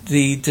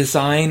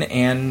design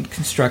and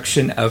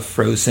construction of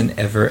Frozen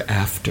Ever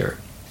After.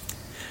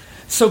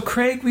 So,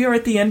 Craig, we are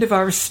at the end of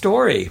our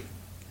story.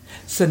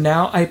 So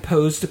now I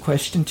pose the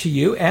question to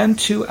you and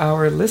to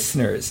our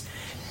listeners.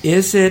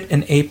 Is it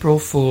an April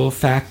Fool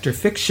fact or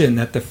fiction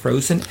that the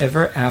Frozen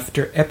Ever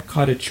After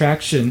Epcot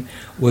attraction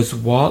was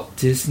Walt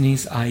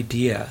Disney's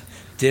idea?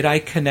 Did I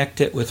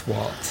connect it with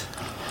Walt?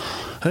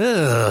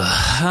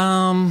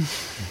 I'm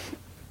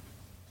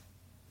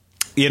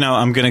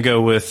going to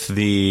go with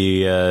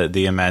the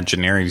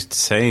imaginary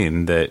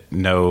saying that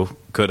no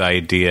good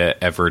idea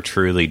ever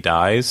truly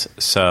dies.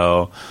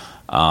 So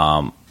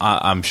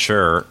I'm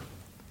sure,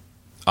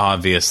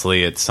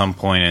 obviously, at some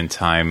point in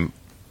time,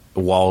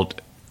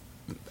 Walt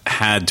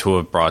had to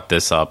have brought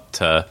this up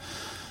to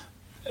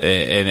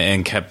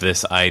and kept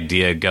this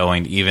idea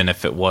going, even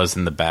if it was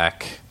in the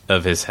back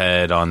of his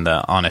head on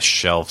a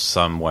shelf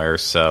somewhere.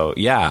 So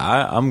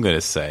yeah, I'm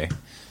gonna say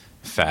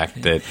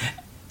fact that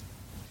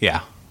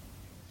yeah.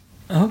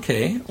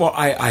 Okay. Well,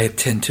 I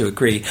tend to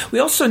agree. We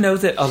also know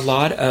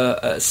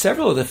that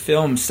several of the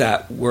films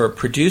that were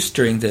produced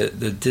during the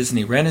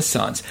Disney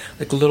Renaissance,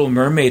 like Little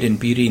Mermaid and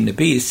Beauty and the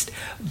Beast,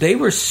 they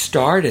were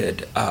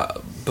started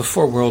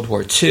before World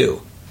War II.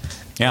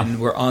 Yeah. And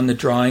were on the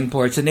drawing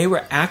boards, and they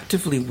were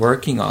actively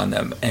working on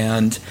them.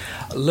 And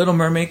Little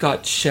Mermaid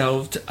got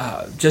shelved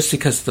just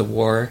because of the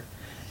war.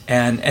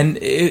 And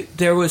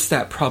there was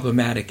that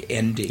problematic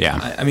ending.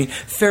 Yeah. I mean,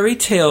 fairy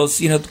tales,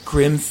 the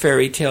Grimm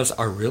fairy tales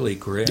are really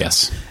grim.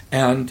 Yes.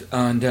 And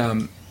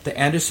the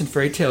Andersen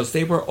fairy tales,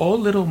 they were all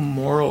little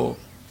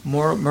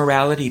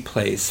morality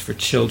plays for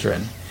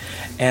children.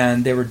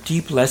 And there were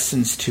deep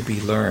lessons to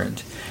be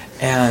learned.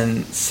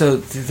 And so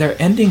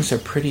their endings are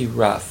pretty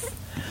rough.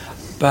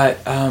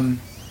 But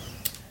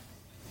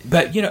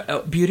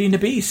Beauty and the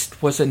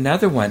Beast was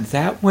another one.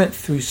 That went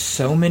through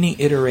so many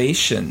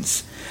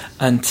iterations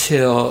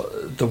until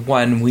the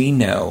one we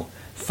know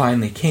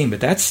finally came. But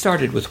that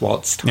started with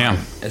Walt's time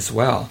as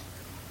well.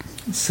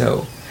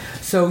 So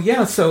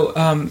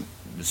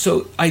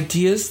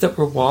ideas that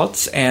were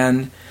Walt's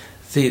and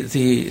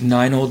the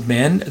Nine Old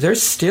Men, they're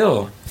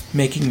still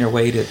making their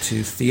way to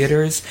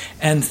theaters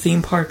and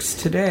theme parks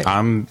today.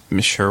 I'm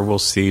sure we'll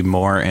see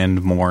more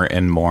and more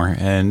and more.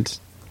 And,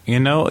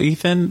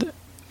 even...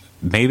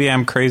 maybe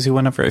I'm crazy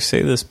whenever I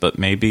say this, but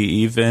maybe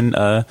even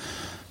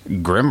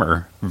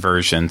grimmer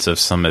versions of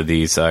some of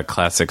these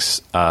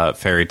classics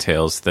fairy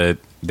tales that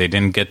they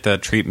didn't get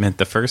that treatment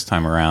the first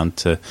time around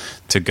to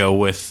go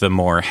with the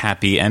more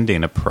happy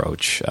ending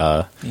approach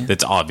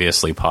that's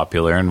obviously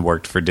popular and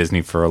worked for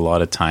Disney for a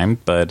lot of time.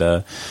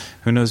 But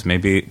who knows?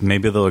 Maybe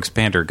they'll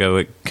expand or go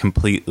a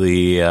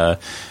completely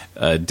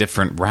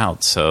different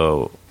route.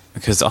 So.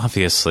 Because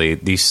obviously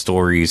these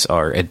stories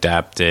are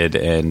adapted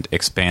and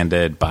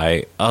expanded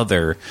by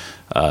other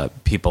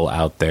people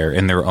out there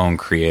in their own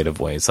creative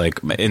ways.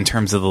 Like in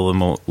terms of the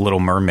Little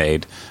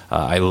Mermaid,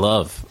 I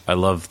love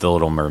the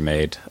Little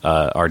Mermaid,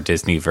 our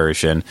Disney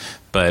version.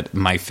 But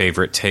my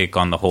favorite take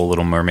on the whole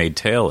Little Mermaid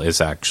tale is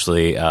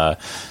actually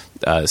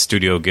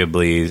Studio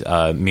Ghibli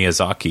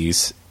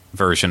Miyazaki's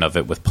version of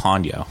it with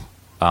Ponyo.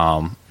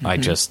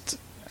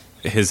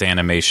 His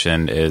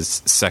animation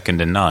is second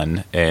to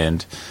none,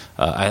 and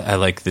I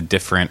like the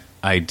different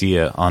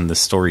idea on the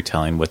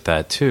storytelling with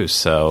that too.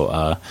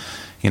 So,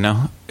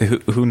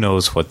 who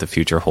knows what the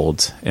future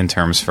holds in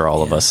terms for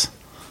all of us.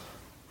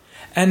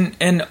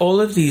 And all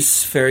of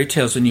these fairy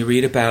tales, when you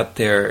read about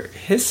their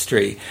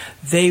history,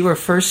 they were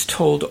first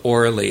told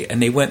orally,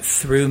 and they went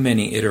through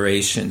many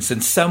iterations,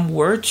 and some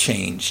were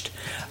changed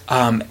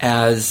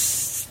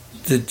as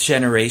the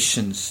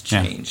generations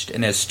changed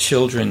and as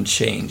children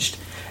changed.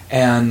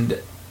 And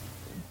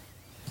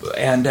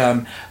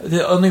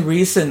the only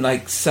reason,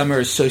 like, some are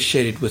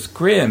associated with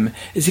Grimm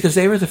is because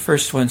they were the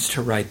first ones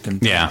to write them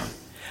down. Yeah.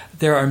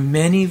 There are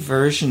many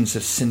versions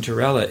of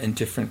Cinderella in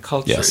different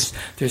cultures. Yes.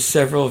 There's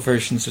several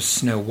versions of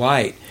Snow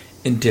White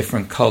in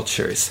different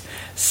cultures.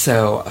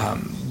 So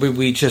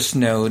we just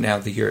know now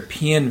the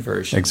European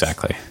versions.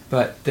 Exactly.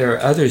 But there are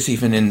others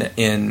even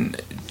in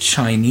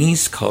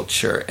Chinese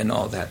culture and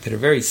all that are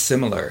very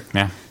similar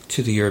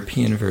to the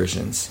European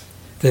versions.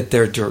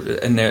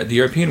 The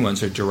European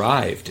ones are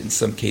derived in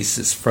some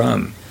cases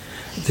from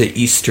the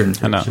Eastern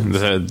versions.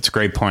 I know. It's a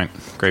great point.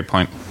 Great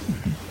point.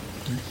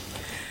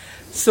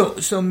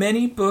 So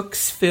many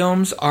books,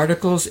 films,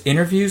 articles,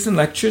 interviews, and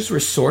lectures were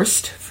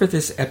sourced for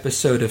this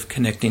episode of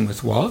Connecting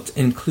with Walt,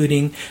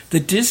 including The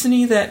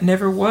Disney That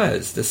Never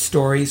Was, the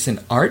stories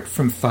and art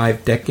from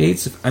 5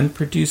 decades of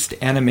unproduced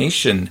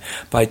animation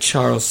by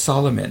Charles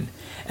Solomon,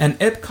 and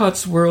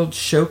Epcot's World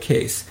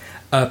Showcase,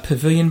 a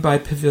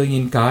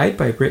pavilion-by-pavilion guide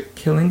by Rick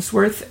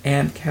Killingsworth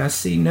and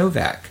Cassie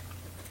Novak.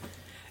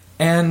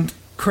 And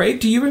Craig,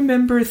 do you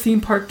remember theme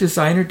park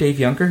designer Dave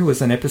Younger, who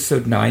was on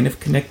episode 9 of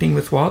Connecting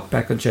with Walt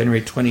back on January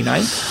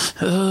 29th?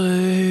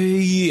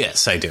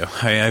 Yes, I do.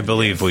 I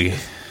believe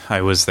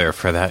I was there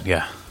for that,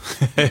 yeah.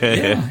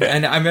 Yeah,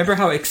 and I remember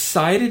how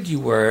excited you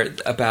were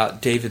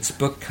about David's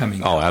book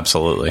coming out. Oh,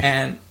 absolutely.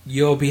 And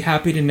you'll be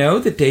happy to know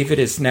that David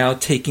is now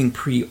taking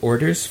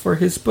pre-orders for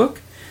his book,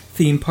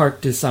 Theme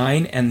Park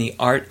Design and the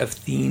Art of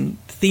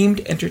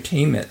Themed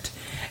Entertainment.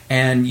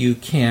 And you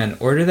can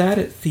order that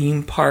at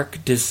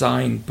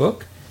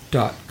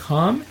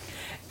themeparkdesignbook.com.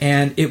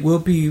 And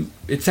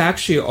it's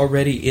actually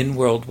already in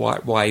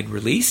worldwide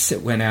release.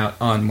 It went out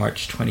on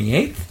March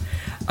 28th.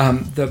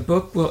 The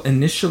book will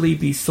initially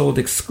be sold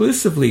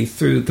exclusively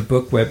through the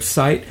book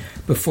website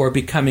before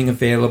becoming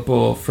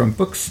available from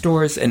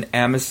bookstores and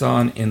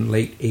Amazon in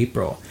late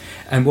April.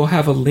 And we'll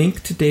have a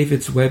link to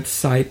David's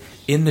website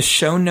in the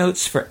show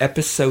notes for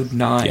episode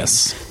 9.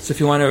 Yes. So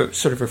if you want to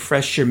sort of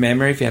refresh your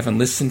memory, if you haven't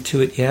listened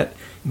to it yet,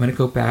 you want to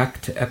go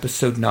back to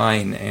episode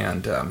 9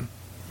 and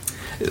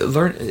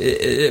learn.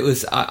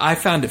 I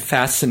found it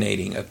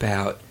fascinating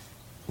about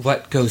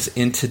what goes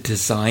into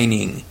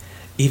designing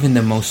even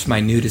the most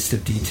minutest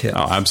of details.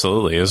 Oh,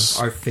 absolutely. It's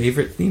our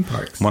favorite theme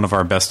parks. One of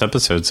our best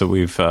episodes that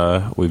we've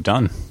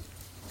done.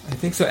 I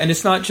think so. And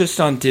it's not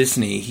just on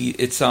Disney.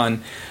 It's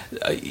on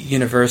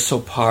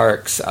Universal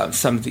parks,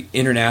 some of the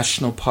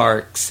international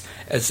parks,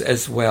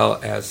 as well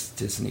as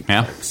Disney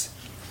parks.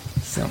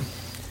 So,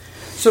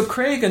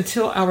 Craig,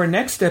 until our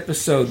next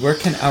episode, where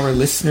can our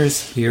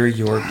listeners hear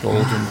your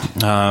golden...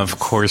 Of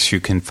course,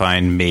 you can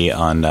find me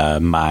on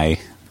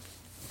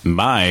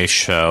my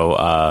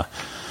show,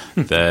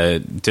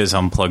 the Diz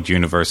Unplugged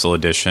Universal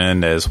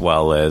Edition, as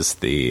well as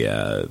the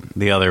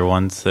other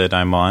ones that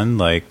I'm on,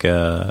 like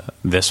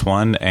this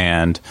one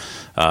and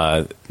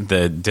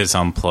the Diz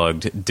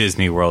Unplugged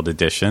Disney World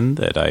Edition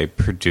that I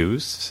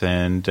produce.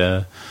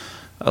 And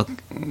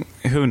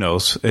who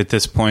knows? At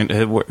this point,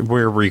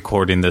 we're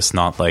recording this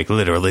not like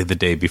literally the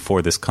day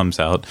before this comes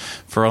out.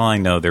 For all I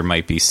know, there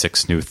might be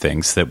 6 new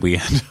things that we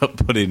end up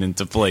putting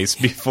into place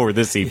before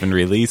this even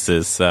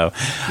releases. So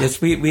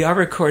yes, we are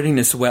recording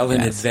this well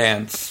in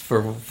advance for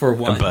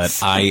once.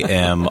 But I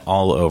am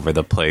all over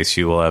the place.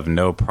 You will have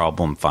no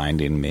problem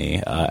finding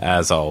me.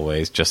 As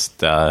always,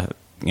 just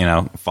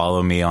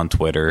follow me on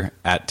Twitter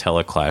at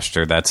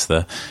Teleclaster. That's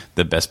the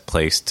best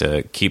place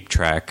to keep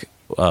track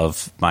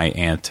of my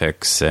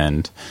antics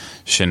and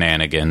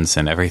shenanigans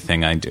and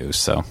everything I do.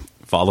 So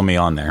follow me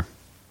on there.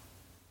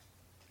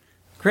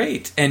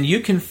 Great. And you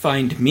can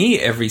find me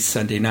every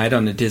Sunday night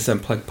on the Diz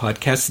Unplugged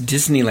podcast,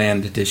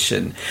 Disneyland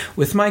Edition,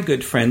 with my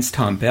good friends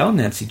Tom Bell,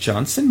 Nancy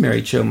Johnson,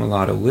 Mary Jo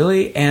Mulatto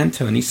Willie, and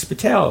Tony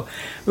Spatel.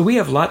 We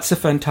have lots of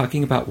fun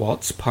talking about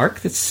Walt's park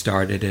that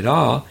started it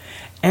all.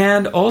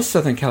 And all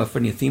Southern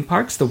California theme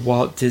parks, the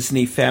Walt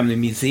Disney Family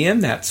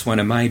Museum, that's one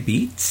of my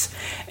beats,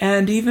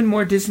 and even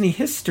more Disney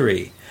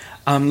history.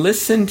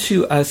 Listen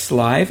to us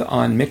live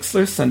on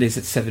Mixlr Sundays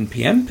at 7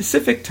 p.m.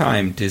 Pacific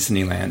Time,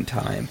 Disneyland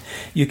time.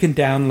 You can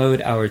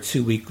download our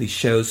 2 weekly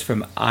shows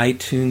from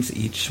iTunes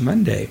each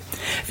Monday.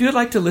 If you would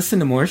like to listen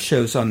to more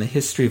shows on the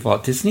history of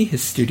Walt Disney,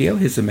 his studio,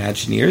 his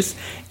Imagineers,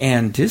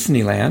 and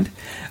Disneyland,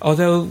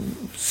 although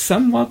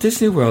some Walt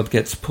Disney World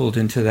gets pulled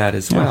into that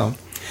as well,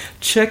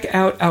 check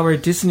out our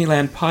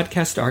Disneyland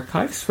podcast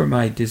archives for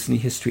my Disney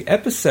history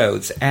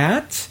episodes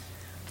at...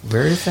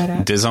 Where is that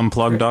at?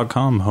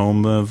 DizUnplugged.com,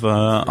 home of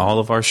all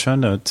of our show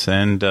notes.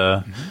 And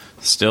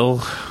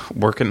still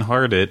working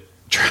hard at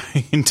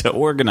trying to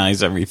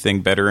organize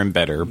everything better and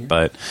better. Yeah.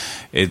 But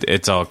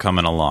it's all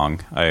coming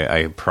along,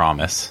 I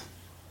promise.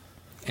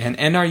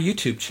 And our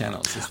YouTube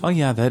channels as well. Oh,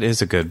 yeah, that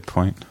is a good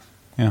point.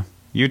 Yeah,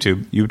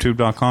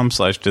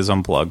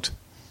 youtube.com/DizUnplugged.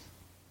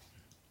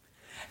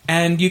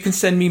 And you can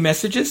send me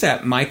messages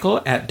at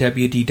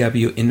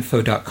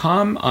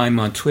michael@wdwinfo.com. I'm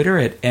on Twitter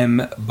at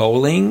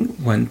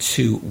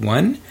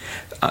mbowling121.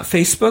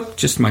 Facebook,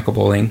 just Michael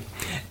Bowling.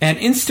 And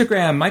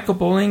Instagram, Michael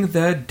Bowling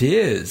the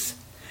Diz.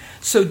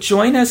 So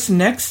join us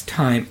next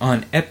time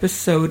on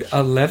episode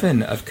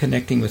 11 of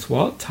Connecting with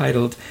Walt,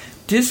 titled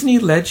Disney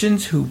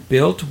Legends Who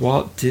Built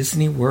Walt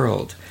Disney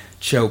World.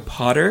 Joe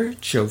Potter,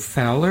 Joe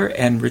Fowler,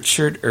 and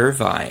Richard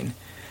Irvine.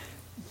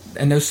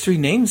 And those 3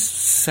 names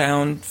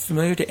sound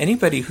familiar to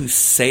anybody who's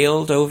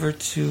sailed over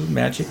to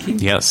Magic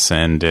Kingdom. Yes,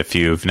 and if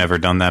you've never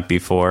done that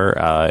before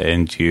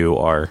and you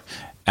are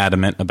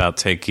adamant about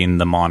taking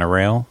the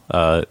monorail,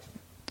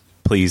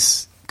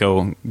 please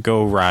go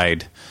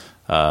ride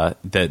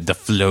the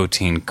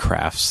floating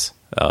crafts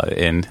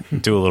and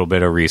do a little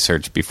bit of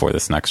research before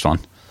this next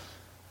one.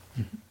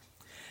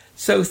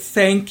 So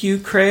thank you,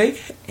 Craig,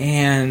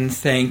 and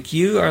thank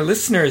you, our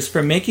listeners,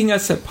 for making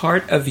us a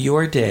part of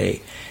your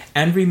day.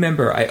 And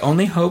remember, I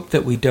only hope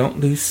that we don't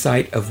lose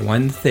sight of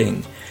one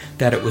thing,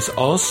 that it was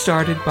all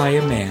started by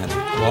a man,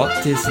 Walt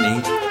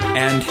Disney,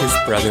 and his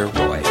brother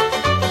Roy.